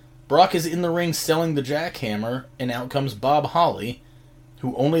Brock is in the ring selling the jackhammer, and out comes Bob Holly,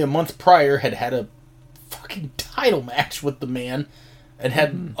 who only a month prior had a fucking title match with the man and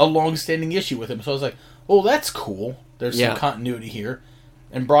had a long-standing issue with him. So I was like, oh, that's cool. There's some continuity here.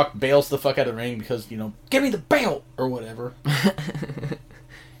 And Brock bails the fuck out of the ring because, give me the belt! Or whatever.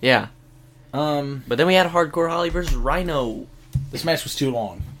 Yeah. But then we had Hardcore Holly versus Rhino. This match was too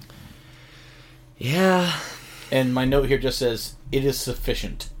long. Yeah. And my note here just says, it is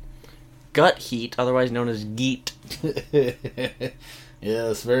sufficient. Gut Heat, otherwise known as Geet.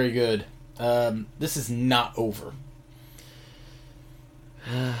 Yes, very good. This is not over.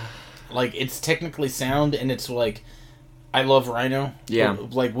 Like, it's technically sound, and it's like, I love Rhino. Yeah.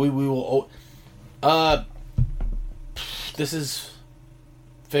 Like, we will... this is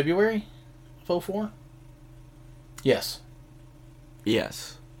February of 04? Yes.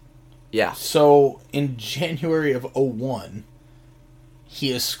 Yes. Yeah. So, in January of 01,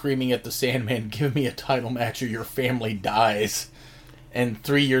 he is screaming at the Sandman, give me a title match or your family dies. And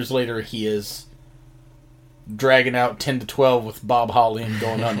 3 years later, he is dragging out 10 to 12 with Bob Holly and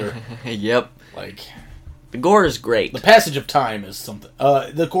going under. Yep. Like, the gore is great. the passage of time is something.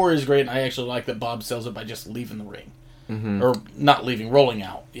 The gore is great, and I actually like that Bob sells it by just leaving the ring. Mm-hmm. Or not leaving, rolling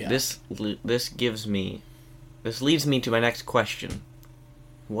out. Yeah. This leads me to my next question.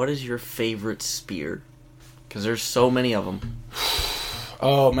 What is your favorite spear? Because there's so many of them.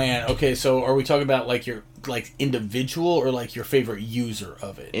 Oh, man. Okay, so are we talking about, like, your individual or, like, your favorite user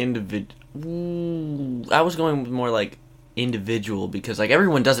of it? I was going with more, like, individual because, like,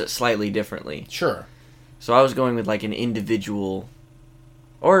 everyone does it slightly differently. Sure. So I was going with, like, an individual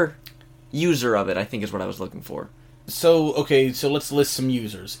or user of it, I think is what I was looking for. So, okay, so let's list some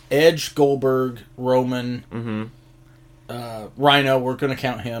users. Edge, Goldberg, Roman, Rhino, we're going to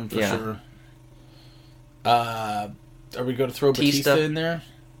count him for sure. Are we going to throw Batista in there?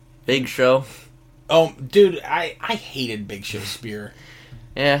 Big Show. Oh, dude, I hated Big Show's spear.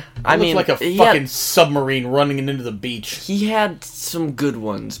 Yeah, I mean, like a fucking submarine running into the beach. He had some good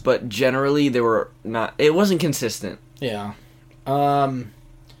ones, but generally they were not. It wasn't consistent. Yeah.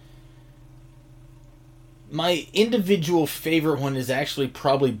 My individual favorite one is actually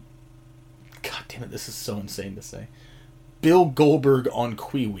probably... God damn it, this is so insane to say. Bill Goldberg on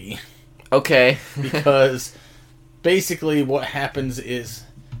Kwee-Wee. Okay. Because basically what happens is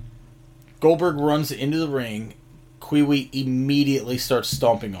Goldberg runs into the ring, Kwee-Wee immediately starts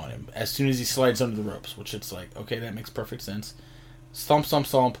stomping on him as soon as he slides under the ropes, which it's like, okay, that makes perfect sense. Stomp, stomp,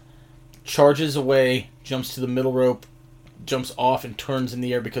 stomp, charges away, jumps to the middle rope, jumps off and turns in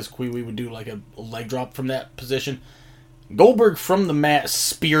the air because Kwee-Wee would do like a leg drop from that position. Goldberg from the mat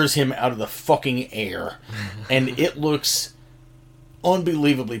spears him out of the fucking air, and it looks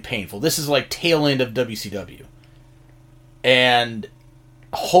unbelievably painful. This is like tail end of WCW. And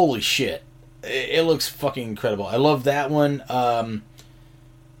holy shit, it looks fucking incredible. I love that one.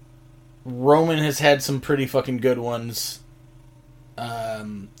 Roman has had some pretty fucking good ones.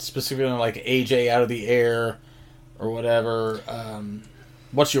 Specifically like AJ out of the air or whatever.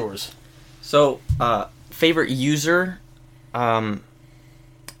 What's yours? So, favorite user? That's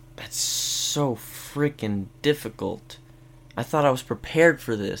so freaking difficult. I thought I was prepared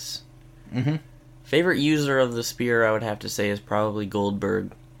for this. Mm-hmm. Favorite user of the spear, I would have to say, is probably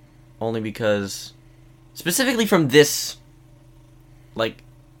Goldberg. Only because, specifically from this, like,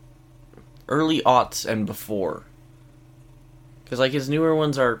 early aughts and before. Because, like, his newer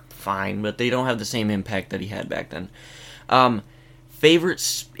ones are fine, but they don't have the same impact that he had back then.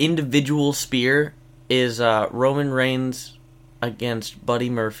 Favorite individual spear is Roman Reigns against Buddy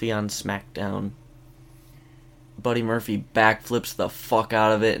Murphy on SmackDown. Buddy Murphy backflips the fuck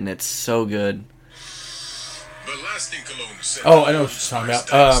out of it, and it's so good. Oh, I know what you're talking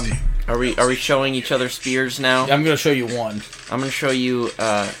about. Are we showing each other spears now? I'm going to show you one. I'm going to show you...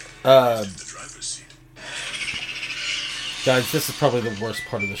 Guys, this is probably the worst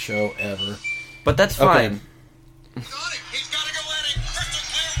part of the show ever. But that's fine. Okay.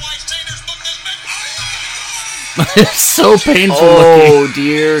 It's so painful looking. Oh,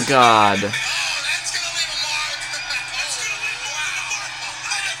 dear God.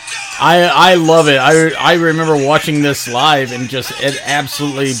 I love it. I remember watching this live and just it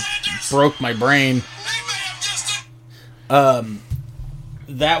absolutely broke my brain.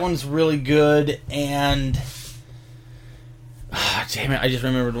 That one's really good, and damn it, I just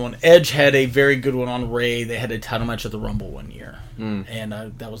remembered one. Edge had a very good one on Ray. They had a title match at the Rumble one year, and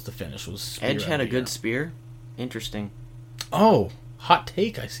that was the finish. Was Edge had a good spear? Interesting. Oh, hot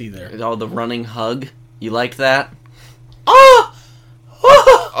take I see there. Oh, the running hug. You liked that? Oh!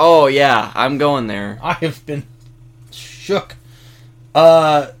 Oh, yeah, I'm going there. I have been shook.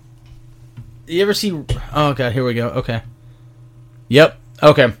 You ever see... Oh, God, here we go. Okay. Yep.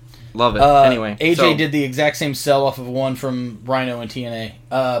 Okay. Love it. Anyway. AJ did the exact same sell-off of one from Rhino and TNA.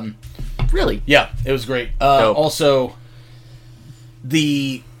 Really? Yeah, it was great. Also,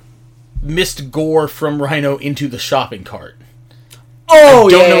 the mist gore from Rhino into the shopping cart. Oh,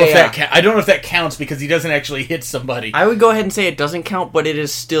 I don't know if that counts because he doesn't actually hit somebody. I would go ahead and say it doesn't count, but it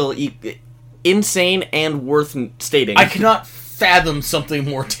is still insane and worth stating. I cannot fathom something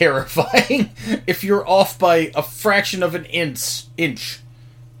more terrifying. If you're off by a fraction of an inch.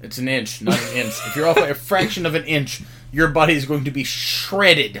 It's an inch, not an inch. If you're off by a fraction of an inch, your body is going to be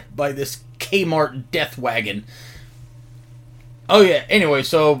shredded by this Kmart death wagon. Oh yeah, anyway,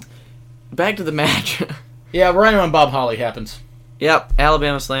 so... Back to the match. Yeah, Rhino and Bob Holly happens. Yep,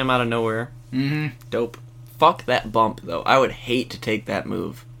 Alabama Slam out of nowhere. Mm-hmm. Dope. Fuck that bump, though. I would hate to take that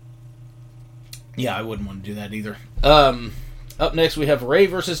move. Yeah, I wouldn't want to do that either. Up next, we have Ray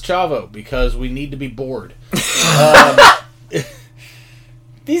versus Chavo, because we need to be bored.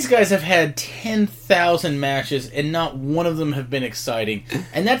 These guys have had 10,000 matches, and not one of them have been exciting.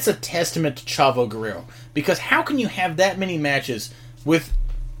 And that's a testament to Chavo Guerrero. Because how can you have that many matches with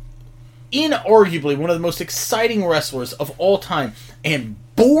inarguably one of the most exciting wrestlers of all time and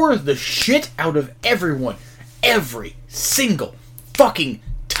bore the shit out of everyone every single fucking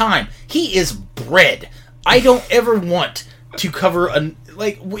time? He is bread. I don't ever want to cover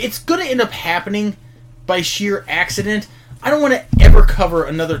it's gonna end up happening by sheer accident. I don't want to ever cover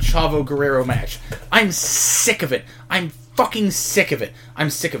another Chavo Guerrero match. I'm sick of it. I'm fucking sick of it.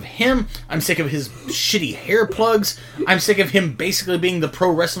 I'm sick of him. I'm sick of his shitty hair plugs. I'm sick of him basically being the pro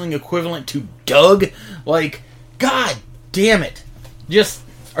wrestling equivalent to Doug. Like, god damn it. Just,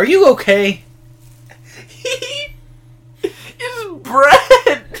 are you okay? He is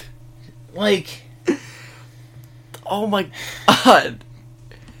bread. Like, oh my god.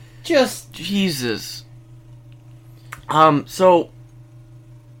 Just Jesus. So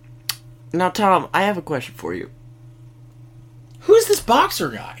now, Tom, I have a question for you. Who's this boxer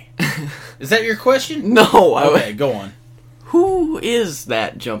guy? Is that your question? No. Okay, go on. Who is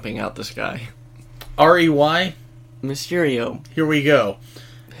that jumping out the sky? R.E.Y.? Mysterio. Here we go.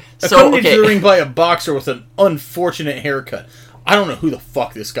 So, Accompanied to the ring by a boxer with an unfortunate haircut. I don't know who the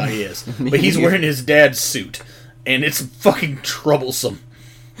fuck this guy is, but he's wearing his dad's suit, and it's fucking troublesome.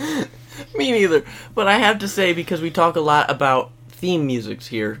 Me neither. But I have to say, because we talk a lot about theme musics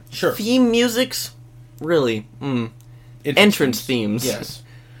here. Sure. Theme musics? Really? Entrance themes. Yes.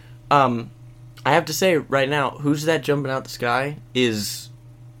 I have to say right now, who's that jumping out the sky is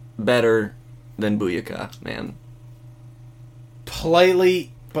better than Booyaka, man.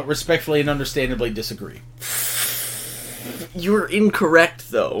 Politely, but respectfully and understandably disagree. You're incorrect,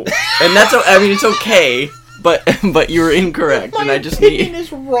 though. And that's, I mean, it's okay, but you're incorrect. My and I just opinion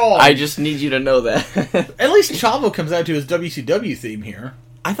is wrong. I just need you to know that. At least Chavo comes out to his WCW theme here.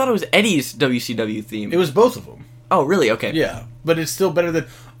 I thought it was Eddie's WCW theme. It was both of them. Oh, really? Okay. Yeah, but it's still better than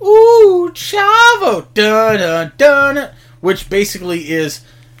 "Ooh, Chavo," dun dun dun, which basically is,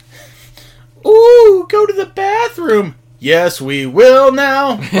 "Ooh, go to the bathroom." Yes, we will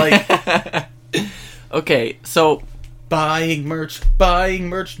now. Like, okay, so buying merch,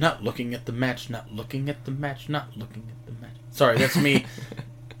 not looking at the match, not looking at the match, not looking at the match. Sorry, that's me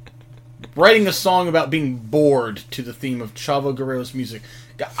writing a song about being bored to the theme of Chavo Guerrero's music.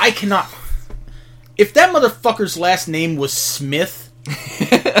 I cannot. If that motherfucker's last name was Smith,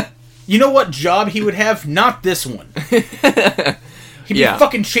 you know what job he would have? Not this one. He'd be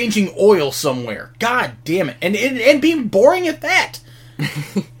fucking changing oil somewhere. God damn it. And being boring at that.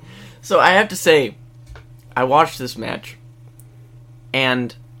 So I have to say, I watched this match,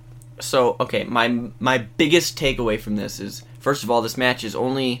 and so, okay, my biggest takeaway from this is, first of all, this match is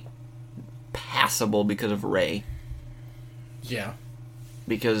only passable because of Ray. Yeah.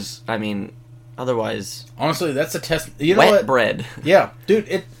 Because, I mean, otherwise... Honestly, that's a test... You know wet what? bread. Yeah,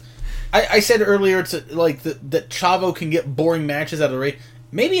 dude, I said earlier it's that Chavo can get boring matches out of Ray.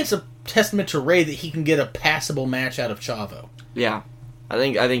 Maybe it's a testament to Ray that he can get a passable match out of Chavo. Yeah, I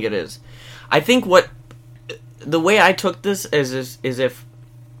think it is. I think the way I took this is if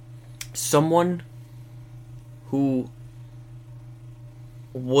someone who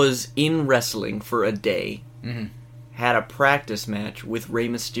was in wrestling for a day had a practice match with Rey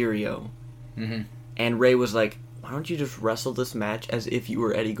Mysterio, and Ray was like, why don't you just wrestle this match as if you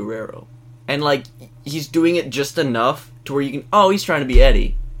were Eddie Guerrero? And, like, he's doing it just enough to where you can, oh, he's trying to be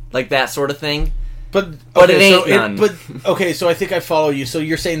Eddie. Like, that sort of thing. But it ain't none. Okay, so I think I follow you. So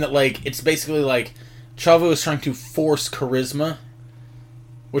you're saying that, like, it's basically like Chavo is trying to force charisma,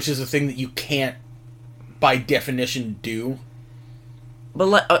 which is a thing that you can't, by definition, do.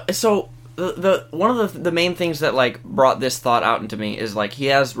 But, so... The one of the main things that, like, brought this thought out into me is, like, he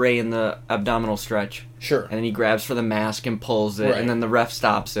has Ray in the abdominal stretch. Sure. And then he grabs for the mask and pulls it, right. and then the ref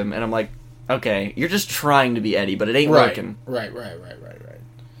stops him, and I'm like, Okay, you're just trying to be Eddie, but it ain't Right. working. Right.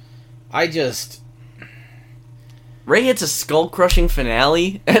 I just... Ray hits a skull-crushing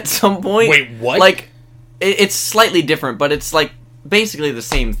finale at some point. Wait, what? Like, it's slightly different, but it's, like, basically the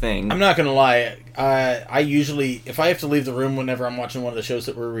same thing. I'm not gonna lie. I usually, if I have to leave the room whenever I'm watching one of the shows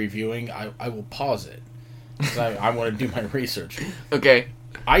that we're reviewing, I will pause it. Because I want to do my research. Okay.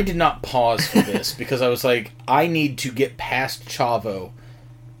 I did not pause for this because I was like, I need to get past Chavo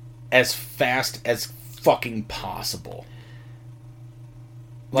as fast as fucking possible.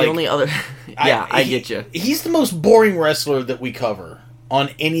 The only other... yeah, I get you. He's the most boring wrestler that we cover on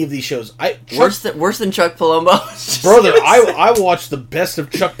any of these shows. Worse than Chuck Palumbo? Brother, I watched the best of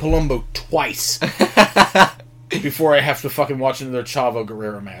Chuck Palumbo twice before I have to fucking watch another Chavo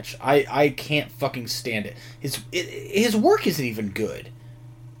Guerrero match. I can't fucking stand it. His work isn't even good.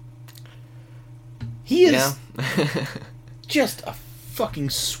 He is just a fucking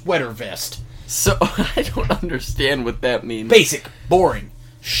sweater vest. So, I don't understand what that means. Basic, boring,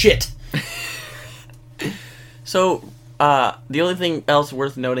 shit. So, the only thing else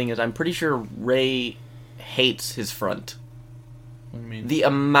worth noting is I'm pretty sure Ray hates his front. What do you mean? The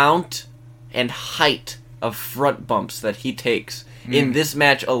amount and height of front bumps that he takes in this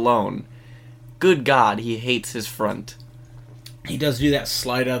match alone. Good God, he hates his front. He does do that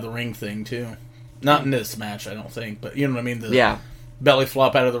slide out of the ring thing, too. Not in this match, I don't think, but you know what I mean? The belly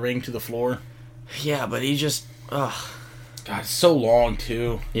flop out of the ring to the floor. Yeah, but he just... Ugh. God, it's so long,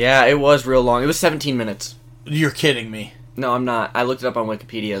 too. Yeah, it was real long. It was 17 minutes. You're kidding me. No, I'm not. I looked it up on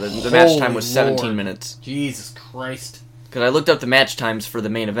Wikipedia. The match time was 17 Lord. minutes. Jesus Christ. Because I looked up the match times for the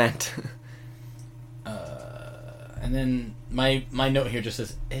main event. And then my note here just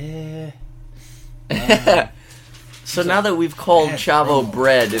says, So now that we've called Chavo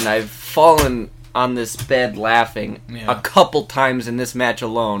bread and I've fallen on this bed laughing a couple times in this match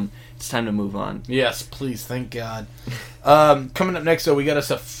alone, it's time to move on. Yes, please, thank God. Coming up next, though, we got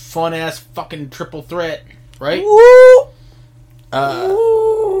us a fun-ass fucking triple threat, right? Woo!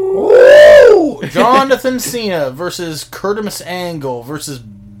 Woo! Jonathan Cena versus Curtis Angle versus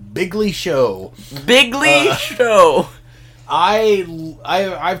Bigley Show. Bigley Show!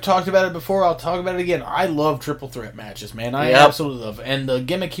 I've talked about it before. I'll talk about it again. I love triple threat matches, man. I absolutely love. And the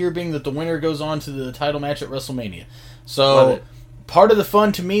gimmick here being that the winner goes on to the title match at WrestleMania. So part of the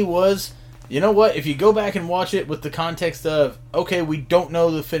fun to me was, you know what? If you go back and watch it with the context of, okay, we don't know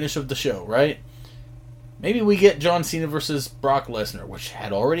the finish of the show, right? Maybe we get John Cena versus Brock Lesnar, which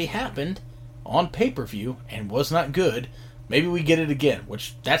had already happened on pay-per-view and was not good. Maybe we get it again,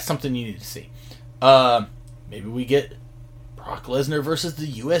 which that's something you need to see. Maybe we get Brock Lesnar versus the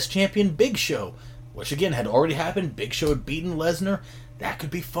U.S. champion Big Show, which again had already happened. Big Show had beaten Lesnar. That could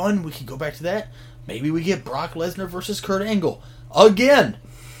be fun. We could go back to that. Maybe we get Brock Lesnar versus Kurt Angle again.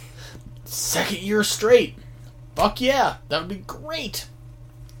 Second year straight. Fuck yeah. That would be great.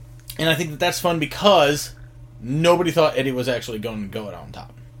 And I think that that's fun because nobody thought Eddie was actually going to go out on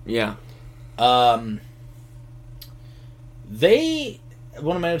top. Yeah. One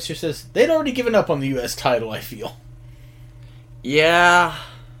of my notes here says, they'd already given up on the U.S. title, I feel. Yeah.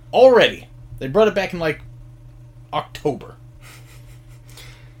 Already. They brought it back in, like, October.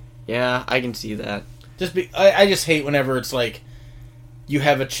 Yeah, I can see that. I just hate whenever it's like, you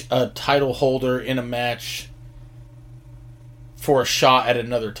have a title holder in a match for a shot at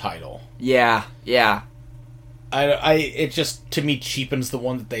another title. Yeah. It just, to me, cheapens the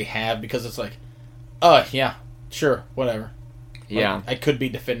one that they have because it's like, oh, yeah, sure, whatever. Yeah. Like, I could be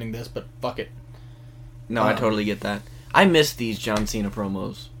defending this, but fuck it. No, I totally get that. I miss these John Cena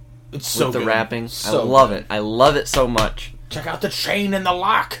promos. It's so with the good. rapping. So I love good. it. I love it so much. Check out the chain and the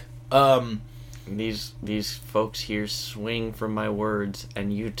lock. These folks here swing from my words,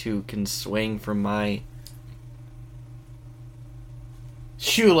 and you two can swing from my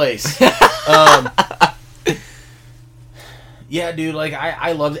shoelace. Yeah, dude, like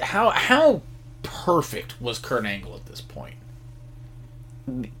I loved it. How perfect was Kurt Angle at this point?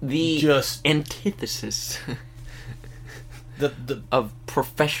 The Just antithesis the of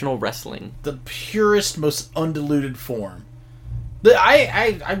professional wrestling. The purest, most undiluted form.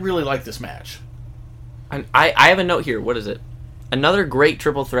 I really like this match. And I have a note here. What is it? Another great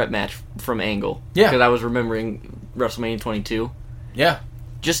triple threat match from Angle. Yeah. Because I was remembering WrestleMania 22. Yeah.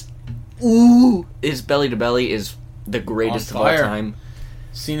 Just, his belly to belly is the greatest of all time.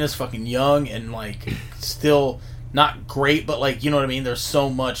 Cena's fucking young and, like, still not great, but, like, you know what I mean? There's so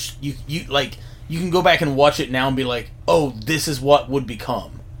much. You can go back and watch it now and be like, oh, this is what would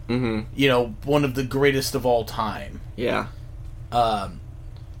become. Mm-hmm. You know, one of the greatest of all time. Yeah.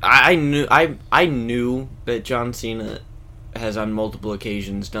 I knew that John Cena has on multiple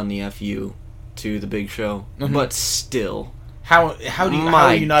occasions done the FU to the Big Show, but still, How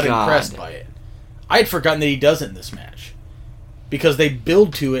are you not impressed by it? I had forgotten that he does it in this match. Because they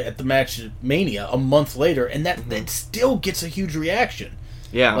build to it at the match Mania a month later, and that still gets a huge reaction.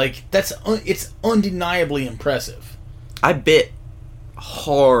 yeah. Like, it's undeniably impressive. I bit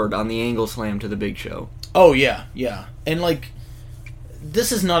hard on the angle slam to the Big Show. Oh, yeah, yeah. And, like,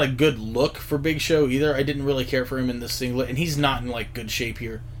 this is not a good look for Big Show either. I didn't really care for him in this singlet, and he's not in, like, good shape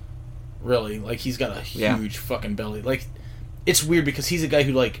here. Really. Like, he's got a huge fucking belly. Like, it's weird because he's a guy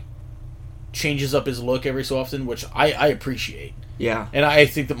who, like, changes up his look every so often, which I appreciate. Yeah. And I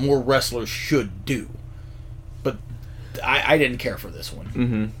think that more wrestlers should do. But I didn't care for this one.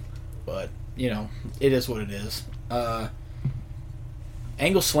 Mm-hmm. But, you know, it is what it is.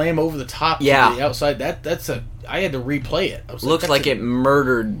 Angle slam over the top to the outside, I had to replay it. I was Looks like it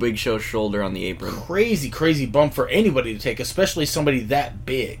murdered Big Show's shoulder on the apron. Crazy bump for anybody to take, especially somebody that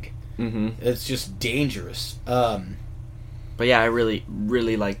big. Mm-hmm. It's just dangerous. But yeah, I really,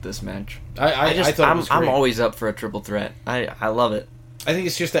 really like this match. I thought it was great. I'm always up for a triple threat. I love it. I think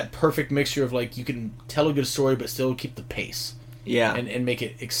it's just that perfect mixture of, like, you can tell a good story but still keep the pace. Yeah. And make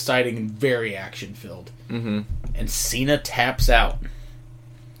it exciting and very action-filled. Mm-hmm. And Cena taps out.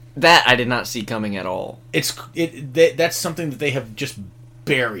 That I did not see coming at all. That's something that they have just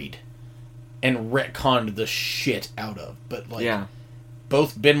buried and retconned the shit out of. But, like,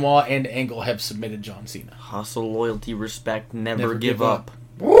 both Benoit and Angle have submitted John Cena. Hustle, loyalty, respect, never give up.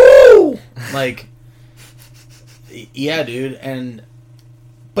 Woo! Like, yeah, dude.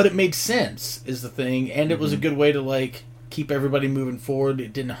 But it made sense, is the thing. And it was a good way to, like, keep everybody moving forward.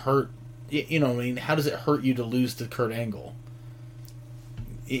 It didn't hurt. You know what I mean? How does it hurt you to lose to Kurt Angle?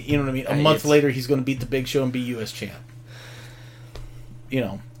 You know what I mean? A month later, he's going to beat the Big Show and be U.S. champ. You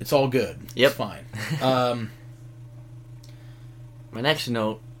know, it's all good. Yep. It's fine. My next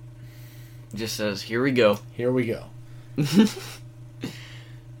note just says, here we go. Here we go.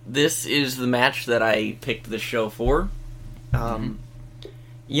 This is the match that I picked the show for.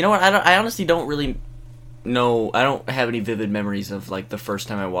 You know what? I honestly don't really know. I don't have any vivid memories of, like, the first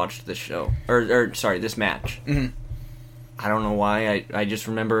time I watched this show. Or sorry, this match. Mm-hmm. I don't know why. I just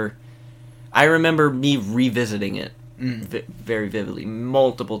remember... I remember me revisiting it very vividly,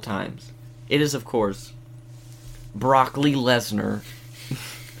 multiple times. It is, of course, Brock Lesnar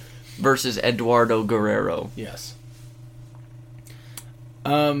versus Eduardo Guerrero. Yes.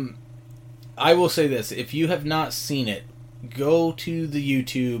 I will say this. If you have not seen it, go to the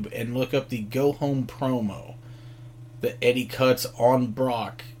YouTube and look up the Go Home promo that Eddie cuts on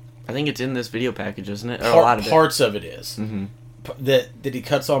Brock. I think it's in this video package, isn't it? Or a lot of parts of it is. Mm-hmm. That he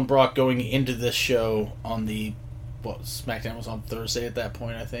cuts on Brock going into this show on the... SmackDown was on Thursday at that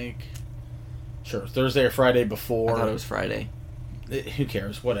point, I think. Sure, Thursday or Friday before. I thought it was Friday. Who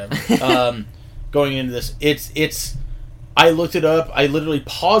cares? Whatever. Going into this, it's. I looked it up. I literally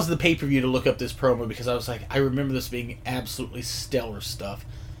paused the pay-per-view to look up this promo because I was like, I remember this being absolutely stellar stuff.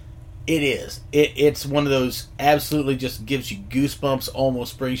 It is. It's one of those absolutely just gives you goosebumps,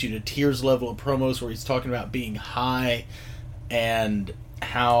 almost brings you to tears level of promos where he's talking about being high and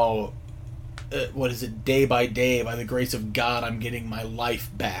how, day by day, by the grace of God, I'm getting my life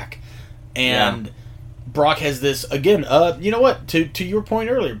back. And Brock has this, again, you know what, to your point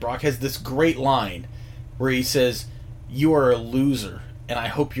earlier, Brock has this great line where he says, "You are a loser, and I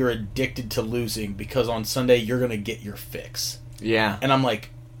hope you're addicted to losing because on Sunday you're going to get your fix." Yeah. And I'm like,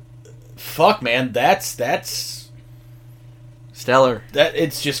 fuck, man, that's stellar. That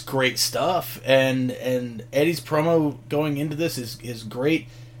it's just great stuff, and Eddie's promo going into this is great.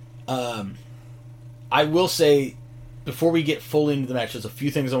 I will say, before we get fully into the match, there's a few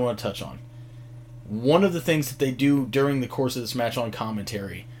things I want to touch on. One of the things that they do during the course of this match on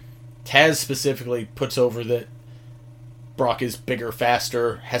commentary, Taz specifically puts over that Brock is bigger,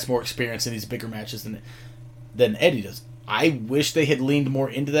 faster, has more experience in these bigger matches than Eddie does. I wish they had leaned more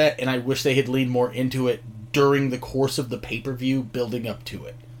into that, and I wish they had leaned more into it during the course of the pay-per-view building up to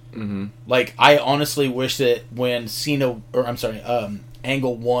it. Mm-hmm. Like, I honestly wish that when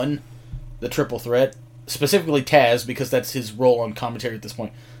Angle won the triple threat, specifically Taz, because that's his role on commentary at this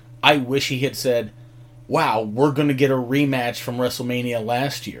point, I wish he had said, wow, we're going to get a rematch from WrestleMania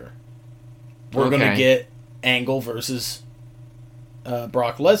last year. We're going to get Angle versus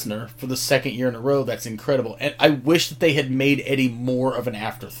Brock Lesnar for the second year in a row. That's incredible. And I wish that they had made Eddie more of an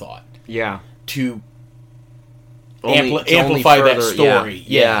afterthought. Yeah. To amplify that story.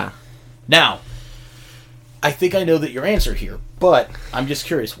 Yeah. Now, I think I know that your answer here, but I'm just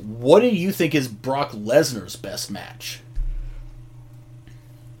curious. What do you think is Brock Lesnar's best match?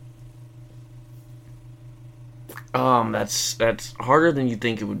 That's harder than you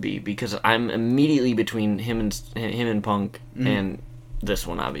think it would be, because I'm immediately between him and Punk and this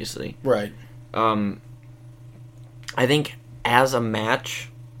one, obviously. Right. I think as a match,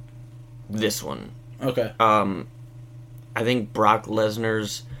 this one. Okay. I think Brock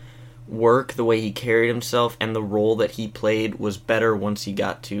Lesnar's work, the way he carried himself, and the role that he played was better once he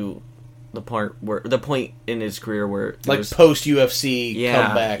got to the point in his career where post UFC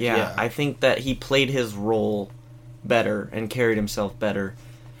comeback. Yeah, I think that he played his role better and carried himself better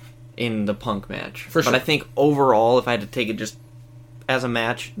in the Punk match. For sure. But I think overall, if I had to take it just as a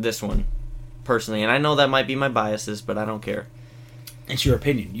match, this one, personally, and I know that might be my biases, but I don't care. It's your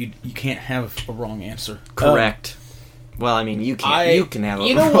opinion. You can't have a wrong answer. Correct. Well, I mean, you can't. You can have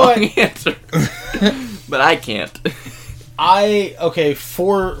a wrong what? answer, but I can't.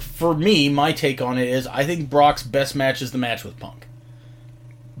 For me, my take on it is I think Brock's best match is the match with Punk.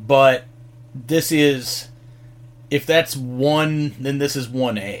 But this is, if that's 1, then this is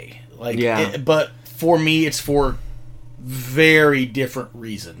 1A. But for me, it's for very different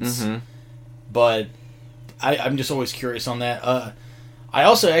reasons. Mm-hmm. But I'm just always curious on that. I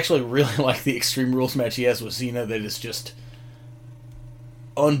also actually really like the Extreme Rules match he has with Cena that is just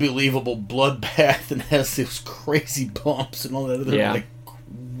unbelievable bloodbath and has those crazy bumps and all that other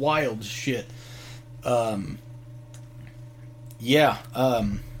wild shit. Brock's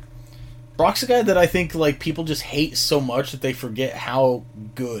a guy that I think people just hate so much that they forget how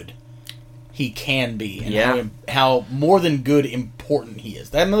good he can be and how more than good important he is.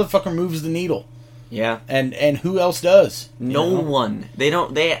 That motherfucker moves the needle. Yeah. And who else does? No one. They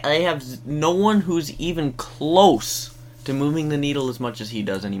have no one who's even close to moving the needle as much as he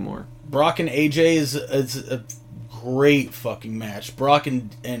does anymore. Brock and AJ is a great fucking match. Brock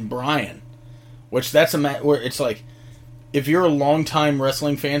and Bryan, which that's a match where it's like, if you're a longtime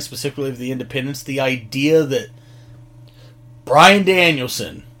wrestling fan, specifically of the independents, the idea that Bryan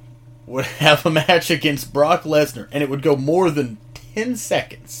Danielson would have a match against Brock Lesnar and it would go more than 10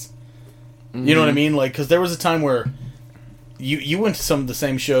 seconds. You know what I mean? Because there was a time where you went to some of the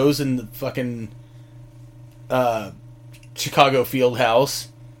same shows in the fucking Chicago Fieldhouse,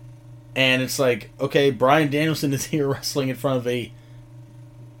 and it's like, okay, Bryan Danielson is here wrestling in front of a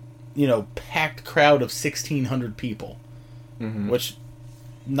packed crowd of 1,600 people, which,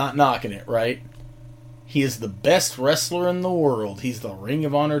 not knocking it, right? He is the best wrestler in the world. He's the Ring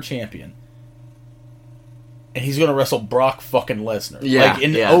of Honor champion. And he's going to wrestle Brock fucking Lesnar. Yeah,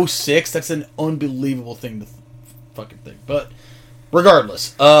 in 2006, that's an unbelievable thing to fucking think. But,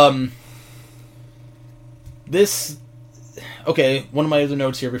 regardless. One of my other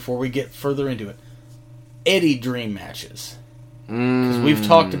notes here before we get further into it. Eddie Dream matches. Because we've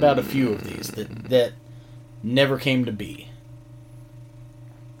talked about a few of these that never came to be.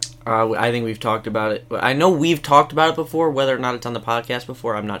 I think we've talked about it. I know we've talked about it before. Whether or not it's on the podcast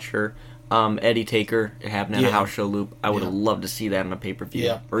before, I'm not sure. Eddie Taker, it happened at a house show loop. I would have loved to see that on a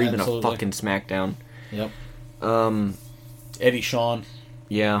pay-per-view. Or even a fucking SmackDown. Yep. Eddie Shawn.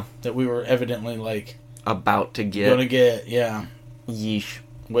 Yeah. That we were evidently, about to get. Gonna get, yeah. Yeesh.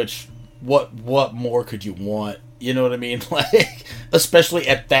 Which, what more could you want? You know what I mean? Especially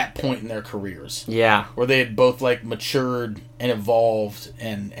at that point in their careers. Yeah. Where they had both, matured and evolved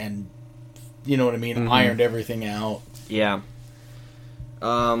and you know what I mean? Ironed everything out. Yeah.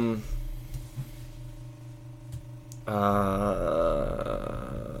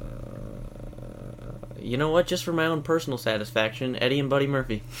 You know what? Just for my own personal satisfaction, Eddie and Buddy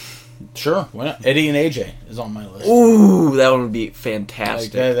Murphy. Sure, why not? Eddie and AJ is on my list. Ooh, that one would be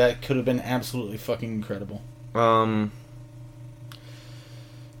fantastic. That could have been absolutely fucking incredible. Eddie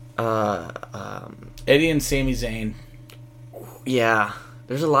and Sami Zayn. Yeah,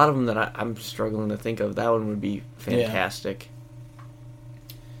 there's a lot of them that I'm struggling to think of. That one would be fantastic.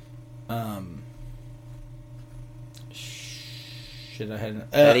 Shit, I had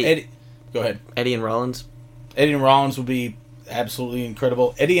Eddie. Go ahead. Eddie and Rollins. Eddie and Rollins would be absolutely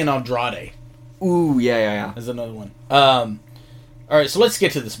incredible. Eddie and Andrade. Ooh, yeah. Is another one. All right, so let's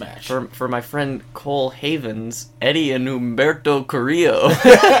get to this match. For my friend Cole Havens, Eddie and Humberto Carrillo.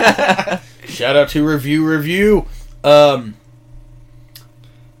 Shout out to Review. My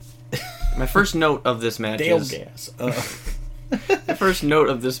first note of this match Dale is... Gas. The first note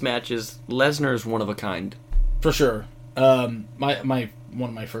of this match is Lesnar is one of a kind. For sure. One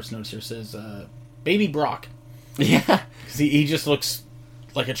of my first notes here says, Baby Brock. Yeah. Because he just looks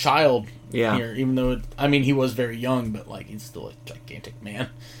like a child here, even though, he was very young, but, he's still a gigantic man.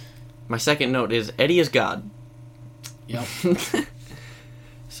 My second note is, Eddie is God. Yep.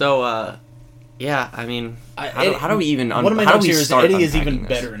 So, how do we even... one of my notes here is Eddie is even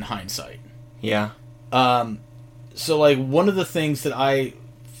better in hindsight. Yeah. So, like, one of the things that I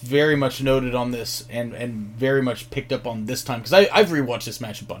very much noted on this and very much picked up on this time, because I've rewatched this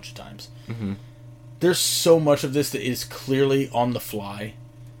match a bunch of times. Mm-hmm. There's so much of this that is clearly on the fly.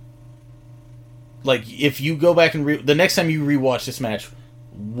 Like, if you go back and the next time you rewatch this match,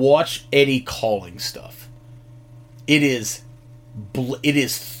 watch Eddie calling stuff. It is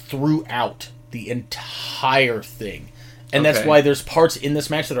throughout the entire thing. And that's why there's parts in this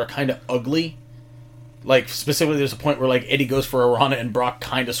match that are kind of ugly. Like, specifically, there's a point where, like, Eddie goes for a Rana and Brock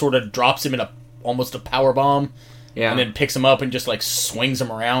kind of sort of drops him in almost a power bomb. Yeah. And then picks him up and just, like, swings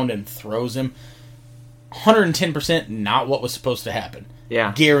him around and throws him. 110% not what was supposed to happen.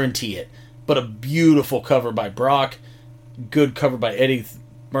 Yeah. Guarantee it. But a beautiful cover by Brock. Good cover by Eddie.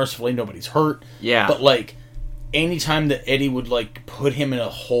 Mercifully, nobody's hurt. Yeah. But, like, anytime that Eddie would, like, put him in a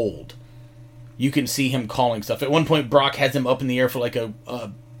hold, you can see him calling stuff. At one point, Brock has him up in the air for, like,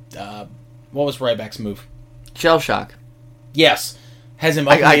 what was Ryback's move? Shell shock. Yes. Has him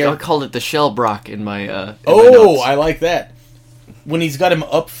up in the air. I called it the Shell Brock in my my oh, notes. I like that. When he's got him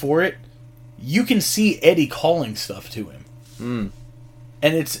up for it, you can see Eddie calling stuff to him. Mm.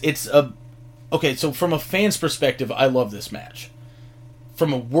 And it's a... Okay, so from a fan's perspective, I love this match.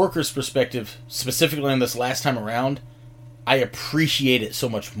 From a worker's perspective, specifically on this last time around, I appreciate it so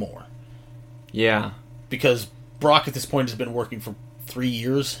much more. Yeah. Because Brock at this point has been working for 3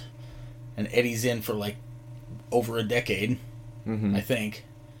 years, and Eddie's in for like over a decade, I think.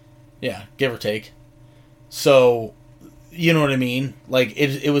 Yeah, give or take. So, you know what I mean? Like,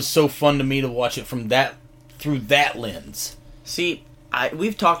 it was so fun to me to watch it through that lens. See,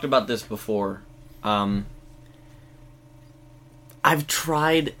 we've talked about this before. I've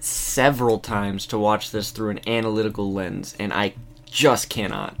tried several times to watch this through an analytical lens, and I just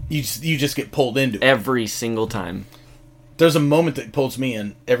cannot. You just get pulled into it. Every single time. There's a moment that pulls me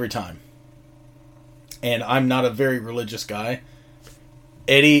in every time. And I'm not a very religious guy.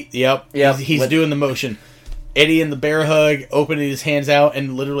 Eddie, yep. He's doing the motion. Eddie in the bear hug, opening his hands out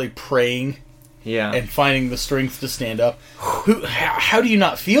and literally praying. Yeah. And finding the strength to stand up. How do you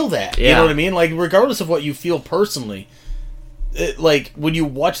not feel that? Yeah. You know what I mean? Like, regardless of what you feel personally, like, when you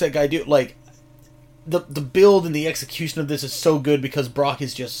watch that guy do, like, the build and the execution of this is so good because Brock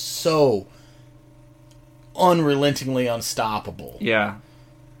is just so unrelentingly unstoppable. Yeah.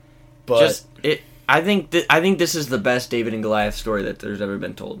 But I think this is the best David and Goliath story that there's ever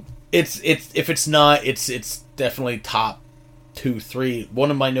been told. If it's not, it's definitely top 2, 3. One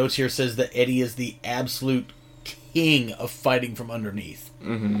of my notes here says that Eddie is the absolute king of fighting from underneath.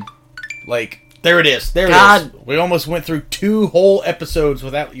 Mm-hmm. Like, there it is. There it is. We almost went through 2 whole episodes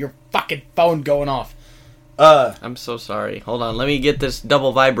without your fucking phone going off. I'm so sorry. Hold on. Let me get this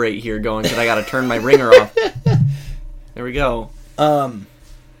double vibrate here going because I got to turn my ringer off. There we go. But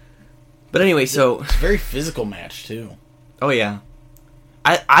anyway, so it's a very physical match too. Oh yeah.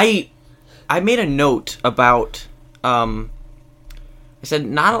 I made a note about I said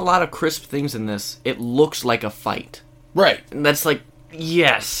not a lot of crisp things in this. It looks like a fight. Right. And that's like,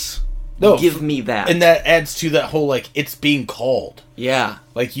 yes. No, give me that. And that adds to that whole, like, it's being called. Yeah.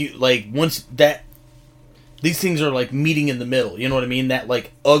 Once that these things are like meeting in the middle, you know what I mean? That,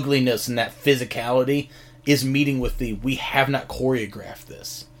 like, ugliness and that physicality is meeting with we have not choreographed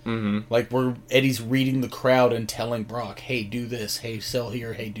this. Mm-hmm. Like, Eddie's reading the crowd and telling Brock, hey, do this, hey, sell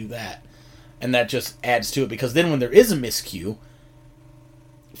here, hey, do that. And that just adds to it, because then when there is a miscue,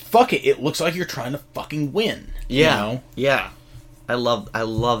 fuck it, it looks like you're trying to fucking win. Yeah. You know? Yeah. I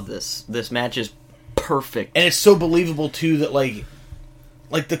love this. This match is perfect. And it's so believable, too, that, like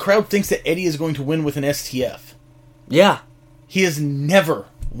the crowd thinks that Eddie is going to win with an STF. Yeah. He has never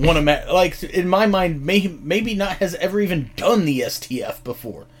won a match. Like, in my mind, maybe not has ever even done the STF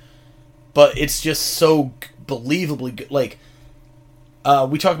before. But it's just so believably good. Like,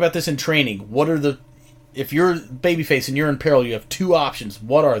 we talk about this in training. If you're babyface and you're in peril, you have 2 options.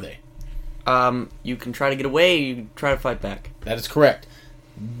 What are they? You can try to get away, you can try to fight back. That is correct.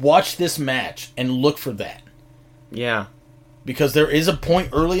 Watch this match and look for that. Yeah. Because there is a point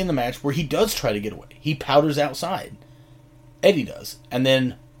early in the match where he does try to get away. He powders outside. Eddie does. And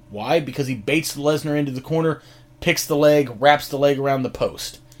then, why? Because he baits Lesnar into the corner, picks the leg, wraps the leg around the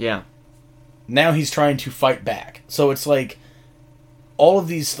post. Yeah. Now he's trying to fight back. So it's like, all of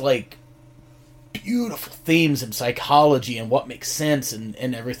these, like, beautiful themes and psychology and what makes sense and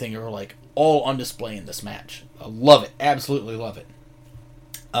everything are, like, all on display in this match. I love it. Absolutely love it.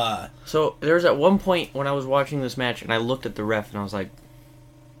 So, there was at one point when I was watching this match and I looked at the ref and I was like,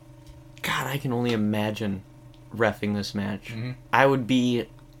 God, I can only imagine reffing this match. Mm-hmm. I would be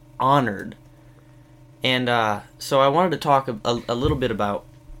honored. And so I wanted to talk a little bit about,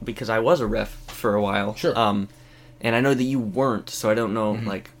 because I was a ref for a while. Sure. and I know that you weren't, so I don't know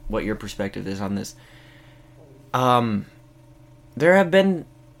like what your perspective is on this. There have been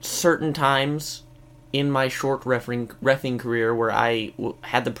certain times in my short reffing career where I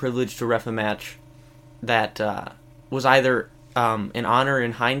had the privilege to ref a match that was either an honor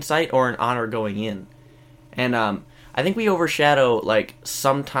in hindsight or an honor going in. And I think we overshadow, like,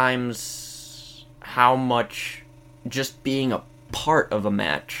 sometimes how much just being a part of a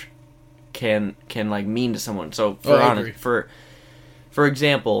match can like mean to someone. So for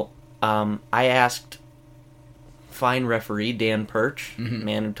example, I asked fine referee Dan Perch,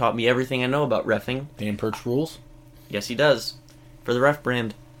 man who taught me everything I know about reffing. Dan Perch rules? Yes, he does. For the Ref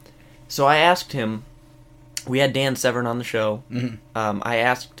brand. So I asked him, we had Dan Severn on the show. I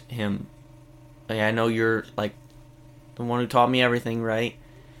asked him, hey, I know you're like the one who taught me everything, right?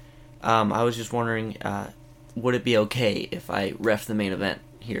 I was just wondering, would it be okay if I ref the main event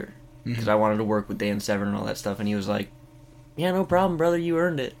here? Because I wanted to work with Dan Severn and all that stuff. And he was like, yeah, no problem, brother, you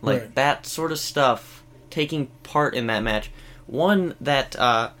earned it. Like, that sort of stuff. Taking part in that match. One that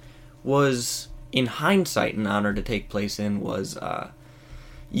was, in hindsight, an honor to take place in was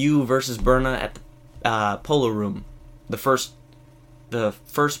you versus Berna at the Polo Room. The first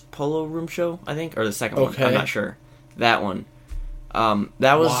Polo Room show, I think? Or the second one. I'm not sure. That one.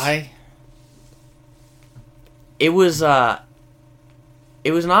 That was... Why? It was an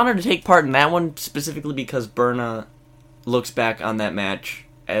honor to take part in that one, specifically because Berna looks back on that match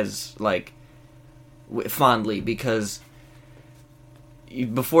as, like... fondly, because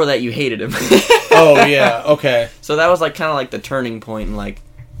before that you hated him. Oh yeah, okay. So that was like kind of like the turning point, and like,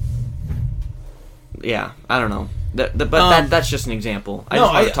 yeah, I don't know. That's just an example. I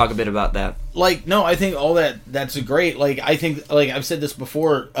just want to talk a bit about that. Like, no, I think all that's great. Like, I think, like I've said this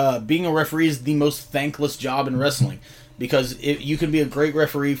before, being a referee is the most thankless job in wrestling, because you can be a great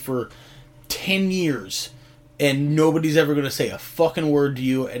referee for 10 years. And nobody's ever going to say a fucking word to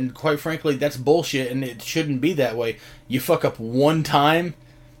you. And quite frankly, that's bullshit, and it shouldn't be that way. You fuck up one time,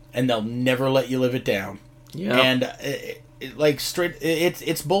 and they'll never let you live it down. Yeah. And,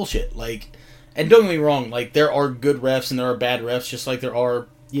 it's bullshit. Like, and don't get me wrong, like, there are good refs and there are bad refs, just like there are,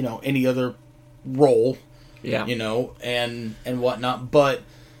 any other role. Yeah. And whatnot. But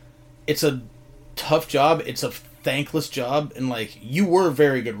it's a tough job. It's a thankless job, and like, you were a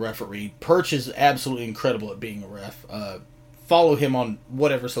very good referee. Perch is absolutely incredible at being a ref. Follow him on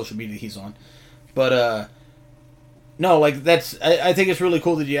whatever social media he's on. But no, like, I think it's really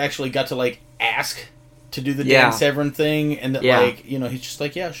cool that you actually got to like ask to do the Dan Severn thing, and that like, he's just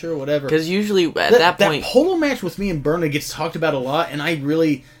like, yeah, sure, whatever. Because usually at that point, that polo match with me and Berna gets talked about a lot, and I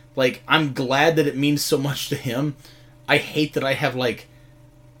really like, I'm glad that it means so much to him. I hate that I have like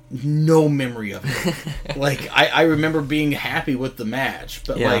no memory of it. Like, I remember being happy with the match,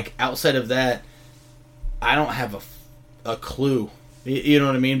 but like, outside of that, I don't have a clue. You know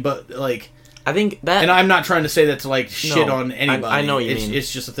what I mean? But like, I think that, and I'm not trying to say that's like shit on anybody. I know what you mean.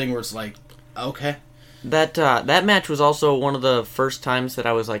 It's just a thing where it's like, okay. That match was also one of the first times that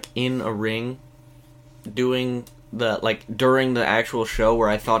I was like in a ring doing during the actual show, where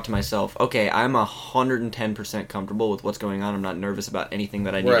I thought to myself, okay, I'm 110% comfortable with what's going on. I'm not nervous about anything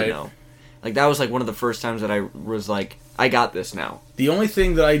that I need to know. Like, that was like one of the first times that I was like, I got this now. The only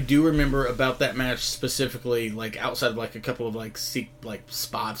thing that I do remember about that match specifically, like outside of like a couple of like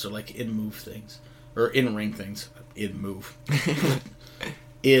spots or like in move things or in ring things, in move,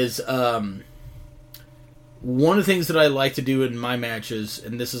 is one of the things that I like to do in my matches,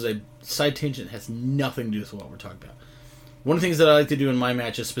 and this is a side tangent, has nothing to do with what we're talking about. One of the things that I like to do in my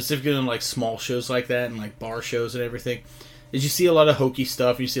matches, specifically in like small shows like that and like bar shows and everything, is you see a lot of hokey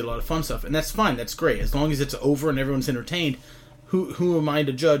stuff, you see a lot of fun stuff, and that's fine, that's great. As long as it's over and everyone's entertained, who am I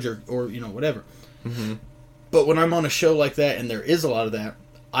to judge or whatever. Mm-hmm. But when I'm on a show like that, and there is a lot of that,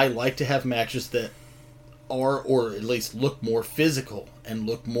 I like to have matches that are, or at least look more physical and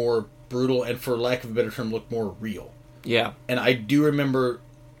look more brutal, and for lack of a better term, look more real. Yeah. And I do remember,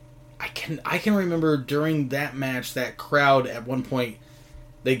 I can remember during that match, that crowd at one point,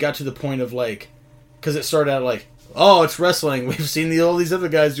 they got to the point of like, because it started out like, oh, it's wrestling, we've seen all these other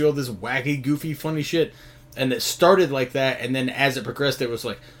guys do all this wacky, goofy, funny shit, and it started like that, and then as it progressed, it was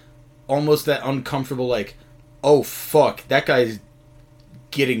like, almost that uncomfortable, like, oh fuck, that guy's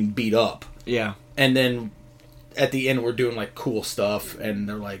getting beat up. Yeah. And then at the end, we're doing like cool stuff, and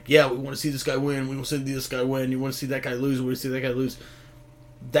they're like, yeah, we want to see this guy win, we want to see this guy win, you want to see that guy lose, we want to see that guy lose.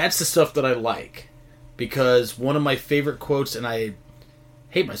 That's the stuff that I like, because one of my favorite quotes, and I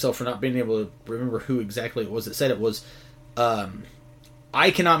hate myself for not being able to remember who exactly it was that said it, was,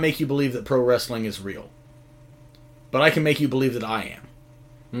 I cannot make you believe that pro wrestling is real, but I can make you believe that I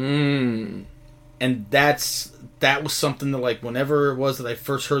am. And that was something that, like, whenever it was that I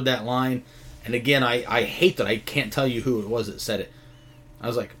first heard that line, and again, I hate that I can't tell you who it was that said it. I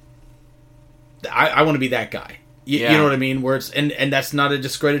was like, I want to be that guy. You know what I mean? Where it's and that's not a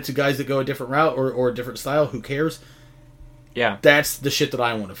discredit to guys that go a different route or a different style. Who cares? Yeah, that's the shit that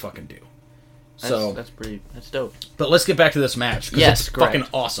I want to fucking do. That's dope. But let's get back to this match because it's fucking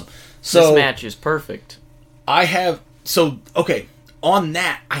awesome. So this match is perfect. Okay. On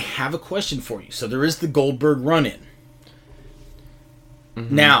that, I have a question for you. So there is the Goldberg run-in.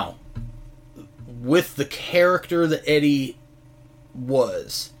 Mm-hmm. Now, with the character that Eddie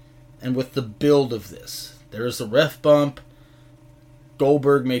was, and with the build of this, there is the ref bump.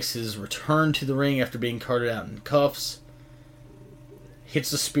 Goldberg makes his return to the ring after being carted out in cuffs.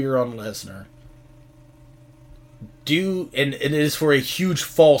 Hits a spear on Lesnar. And it is for a huge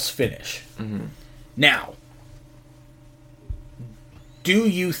false finish. Mm-hmm. Now, do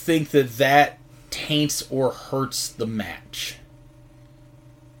you think that taints or hurts the match?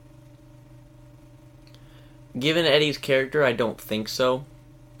 Given Eddie's character, I don't think so.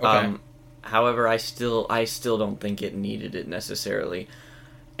 Okay. However, I still don't think it needed it necessarily.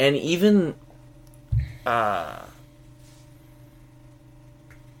 And even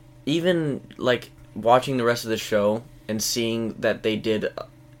like watching the rest of the show and seeing that they did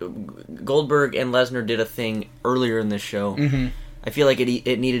Goldberg and Lesnar did a thing earlier in this show. Mm-hmm. I feel like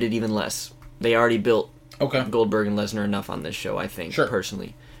it needed it even less. They already built Okay. Goldberg and Lesnar enough on this show, I think, Sure.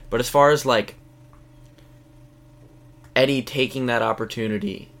 personally. But as far as, like, Eddie taking that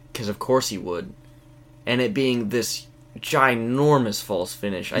opportunity, because of course he would, and it being this ginormous false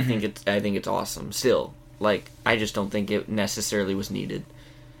finish, I think it's awesome. Still, like, I just don't think it necessarily was needed.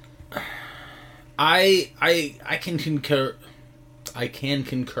 I can concur. I can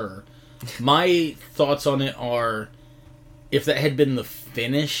concur. My thoughts on it are, if that had been the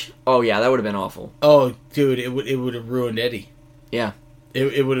finish, Oh yeah, that would have been awful. oh dude, it would have ruined Eddie. Yeah.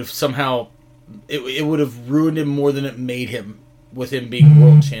 It would have somehow, it would have ruined him more than it made him, with him being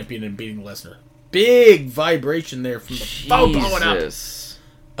world champion and beating Lesnar. Big vibration there from the phone blowing up. Jesus.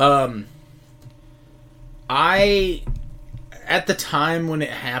 At the time when it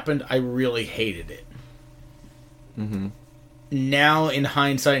happened, I really hated it. Mm-hmm. Now, in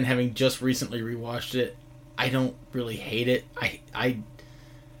hindsight, and having just recently rewatched it, I don't really hate it. I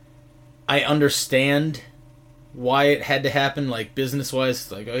understand why it had to happen, like, business-wise.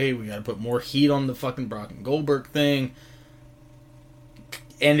 It's like, oh, hey, we gotta put more heat on the fucking Brock and Goldberg thing.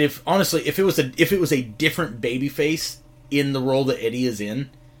 And if it was a different babyface in the role that Eddie is in,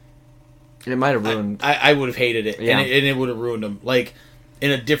 It might have ruined... I would have hated it, Yeah. and it would have ruined him. Like,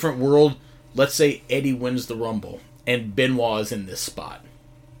 in a different world, let's say Eddie wins the Rumble, and Benoit is in this spot.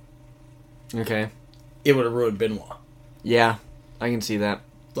 Okay. It would have ruined Benoit. Yeah, I can see that.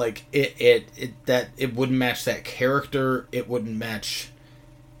 Like, it wouldn't match that character. It wouldn't match...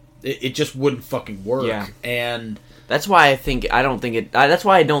 It just wouldn't fucking work. Yeah. And... That's why that's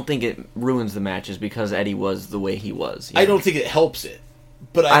why I don't think it ruins the match, is because Eddie was the way he was. I don't think it helps it.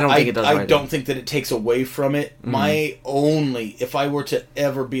 But I don't think it does I either. don't think that it takes away from it. Mm-hmm. My only... If I were to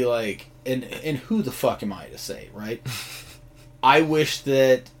ever be like... And who the fuck am I to say, right? I wish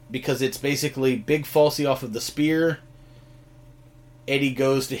that... Because it's basically big falsy off of the spear. Eddie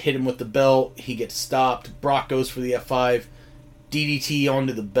goes to hit him with the belt. He gets stopped. Brock goes for the F5. DDT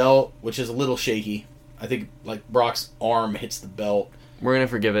onto the belt, which is a little shaky. I think, like, Brock's arm hits the belt. We're going to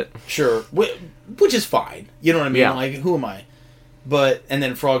forgive it. Sure. Which is fine. You know what I mean? Yeah. Like, who am I? And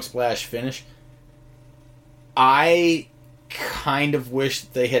then Frog Splash finish. I kind of wish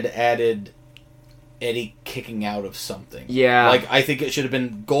they had added Eddie kicking out of something. Yeah. Like, I think it should have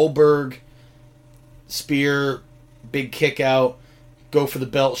been Goldberg, spear, big kick out, go for the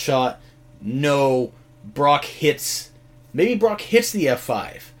belt shot. No, Brock hits... Maybe Brock hits the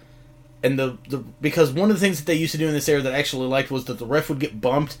F5. And because one of the things that they used to do in this era that I actually liked was that the ref would get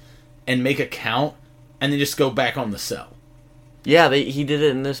bumped and make a count and then just go back on the cell. Yeah, he did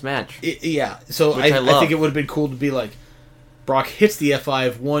it in this match. Yeah, so I think it would have been cool to be like, Brock hits the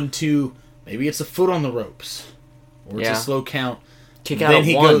F5, 1, 2, maybe it's a foot on the ropes. Or it's a slow count. Kick out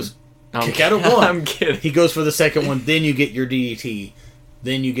at one. Kick out at one. I'm kidding. He goes for the second one, then you get your DDT,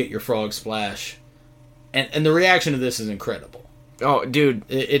 then you get your Frog Splash. And the reaction to this is incredible. Oh, dude.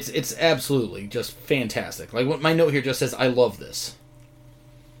 It's absolutely just fantastic. Like, what my note here just says, I love this.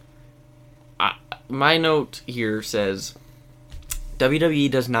 My note here says,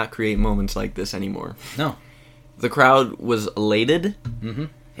 WWE does not create moments like this anymore. No. The crowd was elated, mm-hmm.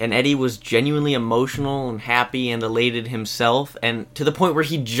 and Eddie was genuinely emotional and happy and elated himself, and to the point where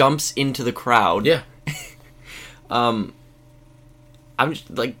he jumps into the crowd. Yeah. I'm just,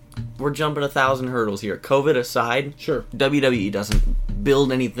 like, we're jumping 1,000 hurdles here. COVID aside, Sure. WWE doesn't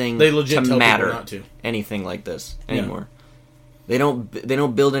build anything They legit to tell people matter not to. anything like this anymore. They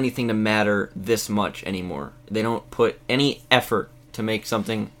don't build anything to matter this much anymore. They don't put any effort to make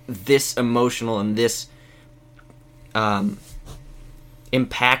something this emotional and this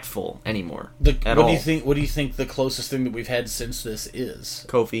impactful anymore. At all. What do you think the closest thing that we've had since this is?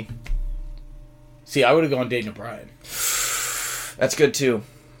 Kofi. See, I would have gone Daniel Bryan. That's good too.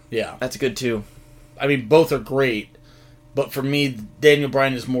 Yeah. That's good too. I mean, both are great, but for me, Daniel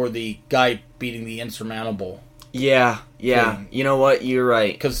Bryan is more the guy beating the insurmountable. Yeah. Thing. You know what? You're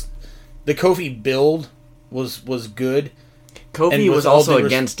right. Because the Kofi build was good. Kofi and was with all also due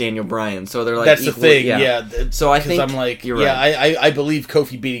against Daniel Bryan, so they're like that's the equal, thing, Yeah. yeah. So I think I'm like, you're yeah, right. I believe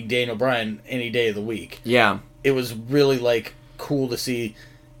Kofi beating Daniel Bryan any day of the week. Yeah. It was really like cool to see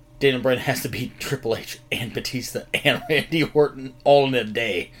Daniel Bryan has to beat Triple H and Batista and Randy Orton all in a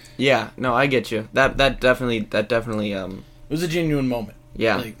day. Yeah. No, I get you. That definitely. It was a genuine moment.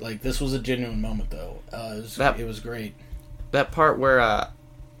 Yeah. Like this was a genuine moment though. It was great. That part where I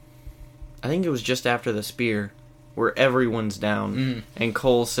think it was just after the spear, where everyone's down, and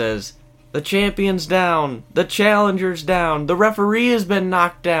Cole says, "The champion's down, the challenger's down, the referee has been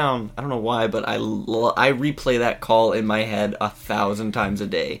knocked down." I don't know why, but I replay that call in my head 1,000 times a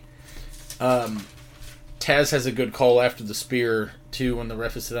day. Taz has a good call after the spear too when the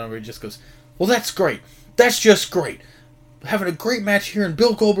ref is sitting down where he just goes, "Well, that's great. That's just great. Having a great match here, and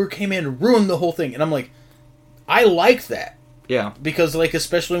Bill Goldberg came in and ruined the whole thing." And I'm like, I like that. Yeah. Because, like,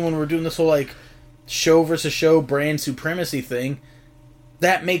 especially when we're doing this whole, like, show versus show brand supremacy thing,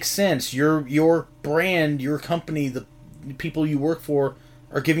 that makes sense. Your brand, your company, the people you work for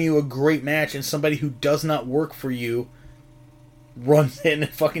are giving you a great match, and somebody who does not work for you runs in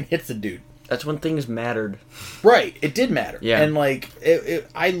and fucking hits the dude. That's when things mattered. Right. It did matter. Yeah. And, like,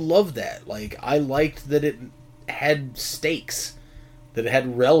 I love that. Like, I liked that it had stakes, that it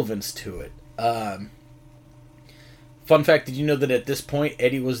had relevance to it. Fun fact, did you know that at this point,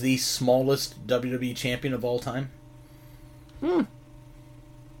 Eddie was the smallest WWE champion of all time? I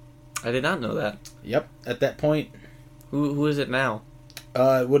did not know that. Yep, at that point. Who is it now?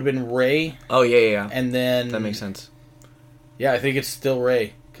 It would have been Ray, Oh, yeah. and then... That makes sense. Yeah, I think it's still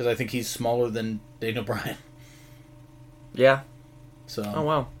Ray, because I think he's smaller than Daniel Bryan. Yeah. So. Oh,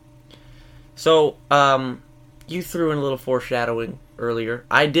 wow. So, you threw in a little foreshadowing earlier.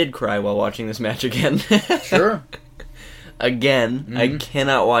 I did cry while watching this match again. Sure. Again, I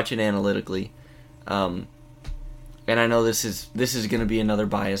cannot watch it analytically. And I know this is going to be another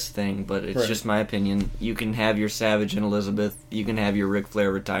biased thing, but it's Right. just my opinion. You can have your Savage and Elizabeth. You can have your Ric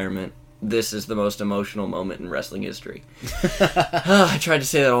Flair retirement. This is the most emotional moment in wrestling history. I tried to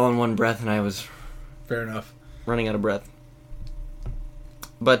say that all in one breath, and I was Fair enough. running out of breath.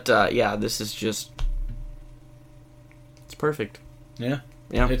 But, yeah, this is just... It's perfect. Yeah.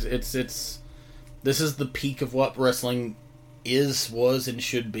 Yeah. It's this is the peak of what wrestling was, and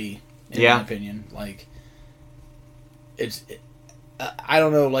should be, in my opinion. Like, I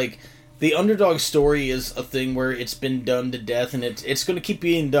don't know, like, the underdog story is a thing where it's been done to death, and it's going to keep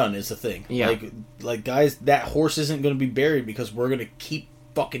being done, is a thing. Yeah. Like, guys, that horse isn't going to be buried because we're going to keep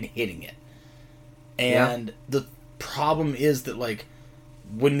fucking hitting it. And the problem is that, like,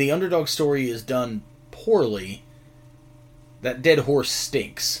 when the underdog story is done poorly, that dead horse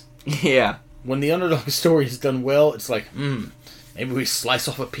stinks. Yeah. When the underdog story is done well, it's like, maybe we slice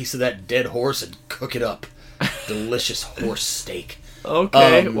off a piece of that dead horse and cook it up. Delicious horse steak.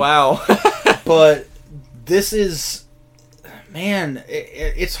 Okay, wow. But this is, man,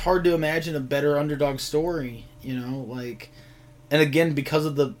 it's hard to imagine a better underdog story, you know, like, and again, because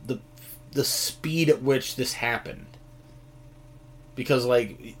of the speed at which this happened. Because,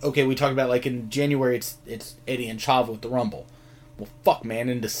 like, okay, we talked about, like, in January, it's Eddie and Chavo with the Rumble. Well, fuck, man,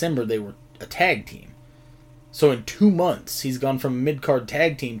 in December, they were a tag team. So in 2 months, he's gone from mid-card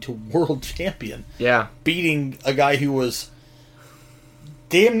tag team to world champion. Yeah. Beating a guy who was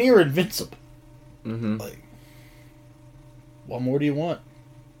damn near invincible. Mm-hmm. Like, what more do you want?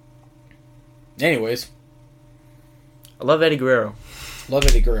 Anyways. I love Eddie Guerrero. Love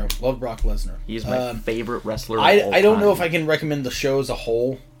Eddie Guerrero. Love Brock Lesnar. He's my favorite wrestler of all I don't know time. if I can recommend the show as a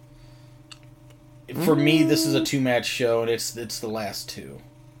whole. For me, this is a 2-match show, and it's the last 2.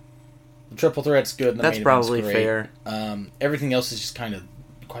 The triple threat's good. And the That's main event's probably great. fair. Everything else is just kind of,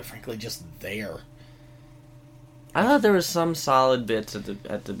 quite frankly, just there. I thought there was some solid bits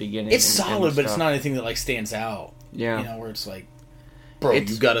at the beginning. It's and solid, but it's stuff. not anything that, like, stands out. Yeah. You know, where it's like, bro,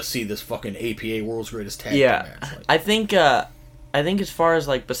 you gotta see this fucking APA World's Greatest Tag Team Yeah, match. Like, I think as far as,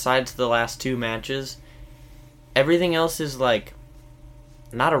 like, besides the last 2 matches, everything else is, like,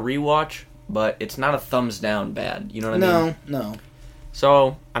 not a rewatch, but it's not a thumbs down bad. You know what I mean? No.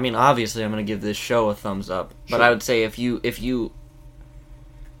 So, I mean, obviously, I'm going to give this show a thumbs up. But Sure. I would say if you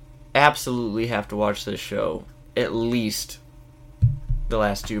absolutely have to watch this show, at least the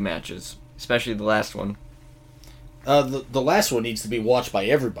last 2 matches, especially the last one. The last one needs to be watched by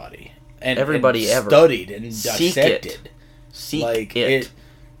everybody. And Everybody ever. studied and Seek dissected. Seek Like, it.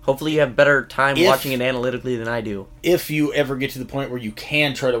 Hopefully you have better time If- watching it analytically than I do. If you ever get to the point where you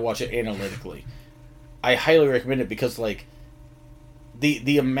can try to watch it analytically, I highly recommend it because, like,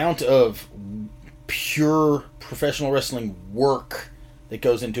 the amount of pure professional wrestling work that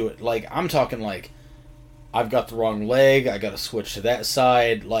goes into it. Like, I'm talking, like, I've got the wrong leg, I gotta switch to that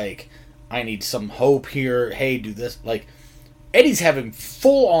side, like, I need some hope here, hey, do this. Like, Eddie's having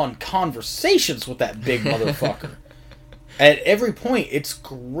full-on conversations with that big motherfucker. At every point, it's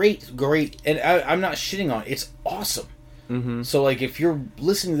great, and I'm not shitting on it. It's awesome. Mm-hmm. So, like, if you're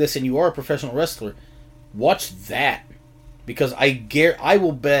listening to this and you are a professional wrestler, watch that. Because I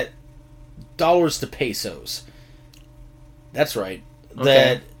will bet dollars to pesos. That's right.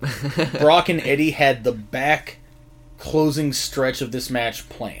 Okay. That Brock and Eddie had the back closing stretch of this match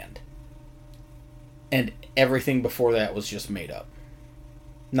planned. And everything before that was just made up.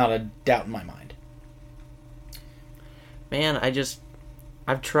 Not a doubt in my mind. Man,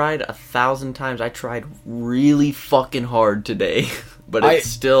 I've tried 1,000 times. I tried really fucking hard today, but it's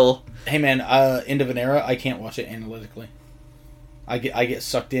still... Hey man, End of an Era, I can't watch it analytically. I get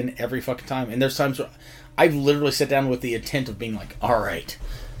sucked in every fucking time. And there's times where I've literally sat down with the intent of being like, alright,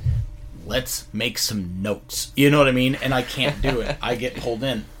 let's make some notes. You know what I mean? And I can't do it. I get pulled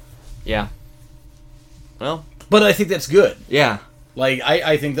in. Yeah. Well, But I think that's good. yeah. Like,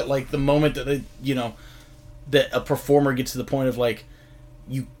 I think that, like, the moment that, that a performer gets to the point of, like,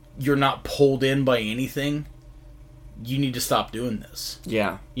 you're not pulled in by anything, you need to stop doing this.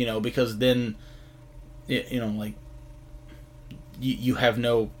 Yeah. Because then, like, you have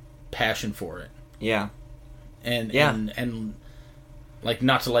no passion for it. Yeah. And, Yeah. and like,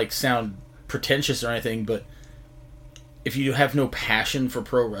 not to, like, sound pretentious or anything, but if you have no passion for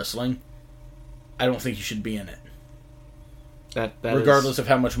pro wrestling, I don't think you should be in it. That Regardless of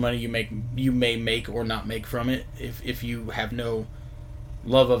how much money you may make or not make from it, if you have no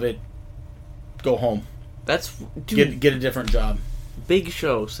love of it, go home. That's... Dude, Get a different job. Big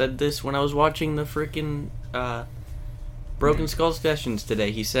Show said this when I was watching the freaking Broken Skull sessions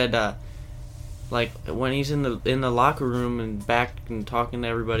today. He said, like, when he's in the locker room and back and talking to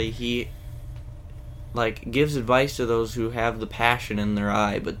everybody, he, like, gives advice to those who have the passion in their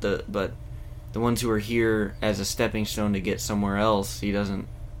eye, but the ones who are here as a stepping stone to get somewhere else, he doesn't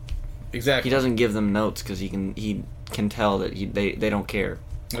give them notes because he can tell that they don't care.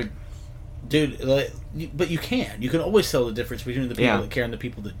 Like, dude, like, but you can always tell the difference between the people Yeah. that care and the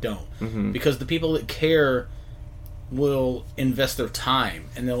people that don't. Mm-hmm. Because the people that care will invest their time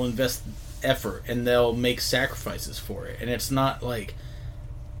and they'll invest effort and they'll make sacrifices for it. And it's not like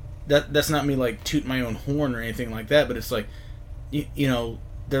that's not me like tooting my own horn or anything like that, but it's like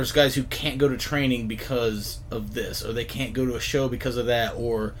there's guys who can't go to training because of this, or they can't go to a show because of that,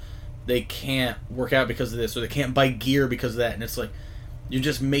 or they can't work out because of this, or they can't buy gear because of that. And it's like, you're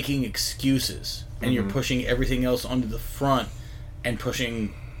just making excuses, and you're pushing everything else onto the front, and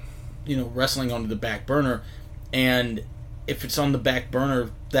pushing, wrestling onto the back burner. And if it's on the back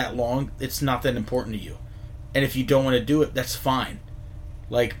burner that long, it's not that important to you. And if you don't want to do it, that's fine.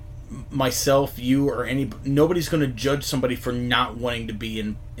 Like, myself, you, or nobody's going to judge somebody for not wanting to be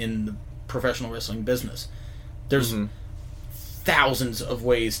in the professional wrestling business. There's thousands of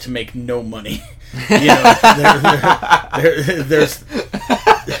ways to make no money. There's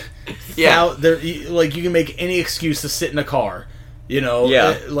like, you can make any excuse to sit in a car.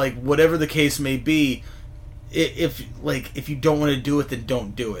 Like, whatever the case may be. If you don't want to do it, then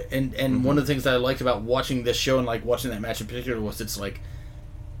don't do it. And one of the things that I liked about watching this show and like watching that match in particular was it's like,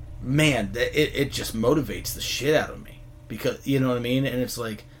 man, it just motivates the shit out of me, because you know what I mean. And it's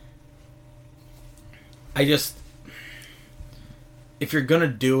like, if you're gonna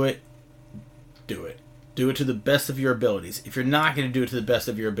do it to the best of your abilities. If you're not gonna do it to the best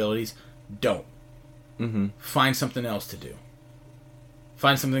of your abilities, don't. Find something else to do.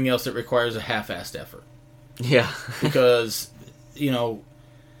 Find something else that requires a half-assed effort. Yeah. Because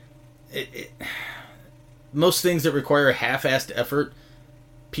most things that require a half-assed effort,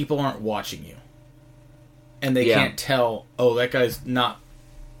 people aren't watching you. And they can't tell, oh, that guy's not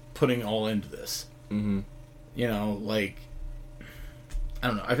putting all into this. Like, I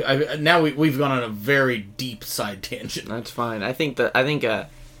don't know. Now we've gone on a very deep side tangent. That's fine. I think it's a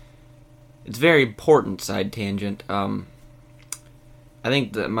very important side tangent. I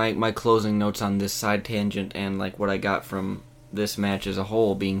think that my closing notes on this side tangent and like what I got from this match as a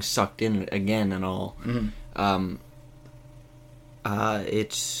whole, being sucked in again and all. Mm-hmm.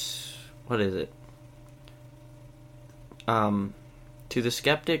 It's, what is it? To the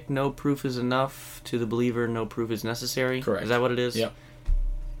skeptic, no proof is enough. To the believer, no proof is necessary. Correct. Is that what it is? Yep.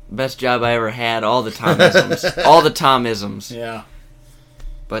 Best job I ever had. All the Tomisms. All the Tomisms. Yeah.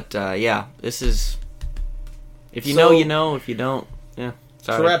 But, yeah, this is... If you So- know, you know. If you don't, yeah.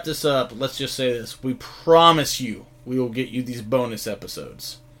 Sorry. To wrap this up, let's just say this. We promise you we will get you these bonus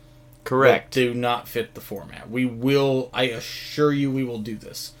episodes. Correct. That do not fit the format. We will, I assure you, we will do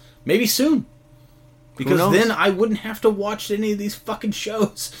this. Maybe soon. Because knows? then I wouldn't have to watch any of these fucking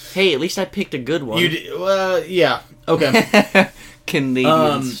shows. Hey, at least I picked a good one. Yeah. Okay.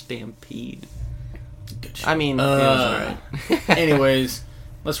 Canadian Stampede. Good shit. I mean, it was alright. Anyways,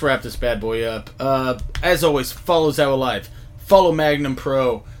 let's wrap this bad boy up. As always, follow Zow Alive. Follow Magnum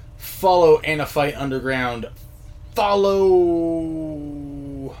Pro. Follow Anafight Underground. Follow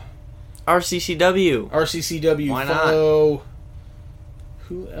RCCW. RCCW. Why not? Follow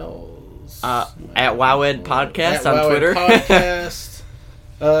who else? At Wowed Podcast At on Wowed Twitter. Podcast.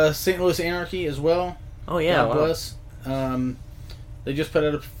 St. Louis Anarchy as well. Oh, yeah. God Wow. bless. They just put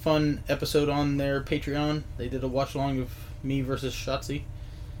out a fun episode on their Patreon. They did a watch along of me versus Shotzi,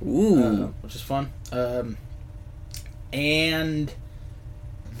 Ooh. which is fun. And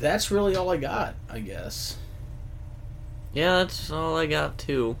that's really all I got, I guess. Yeah, that's all I got,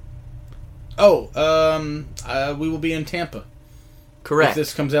 too. Oh, we will be in Tampa. Correct. If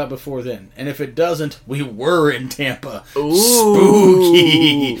this comes out before then. And if it doesn't, we were in Tampa. Ooh.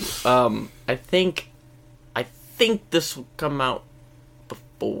 Spooky. I think this will come out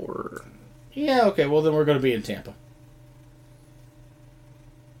before. Yeah, okay, well then we're going to be in Tampa.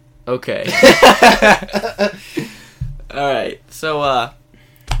 Okay. Alright, so,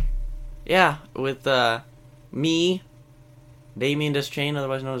 yeah, with, me, Damien Deschain,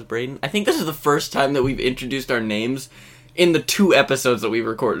 otherwise known as Braden. I think this is the first time that we've introduced our names in the 2 episodes that we've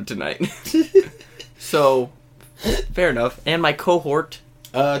recorded tonight. So, fair enough. And my cohort.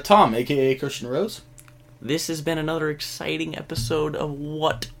 Tom, a.k.a. Christian Rose. This has been another exciting episode of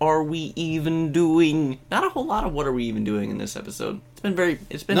What Are We Even Doing? Not a whole lot of What Are We Even Doing in this episode.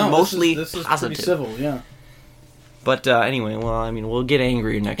 It's been mostly this is positive. pretty civil, yeah. But anyway, well, I mean, we'll get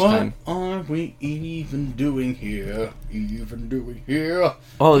angrier next time. What are we even doing here? Even doing here?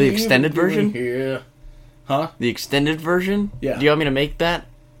 Oh, the Even extended doing version? Here. Huh? The extended version? Yeah. Do you want me to make that?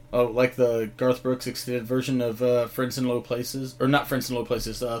 Oh, like the Garth Brooks extended version of Friends in Low Places? Or not Friends in Low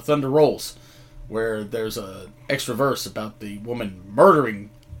Places, Thunder Rolls. Where there's a extra verse about the woman murdering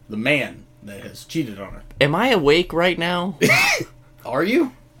the man that has cheated on her. Am I awake right now? Are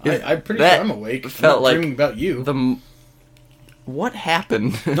you? I'm pretty That sure I'm awake. felt I'm not like dreaming about you. What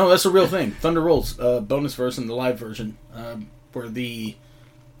happened? No, that's a real thing. Thunder Rolls, bonus verse in the live version, where the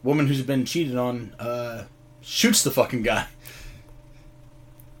woman who's been cheated on shoots the fucking guy.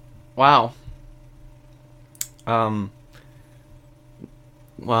 Wow.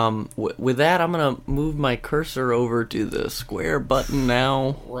 With that, I'm gonna move my cursor over to the square button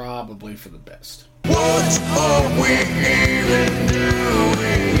now. Probably for the best. What are we even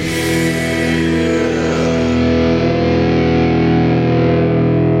doing here?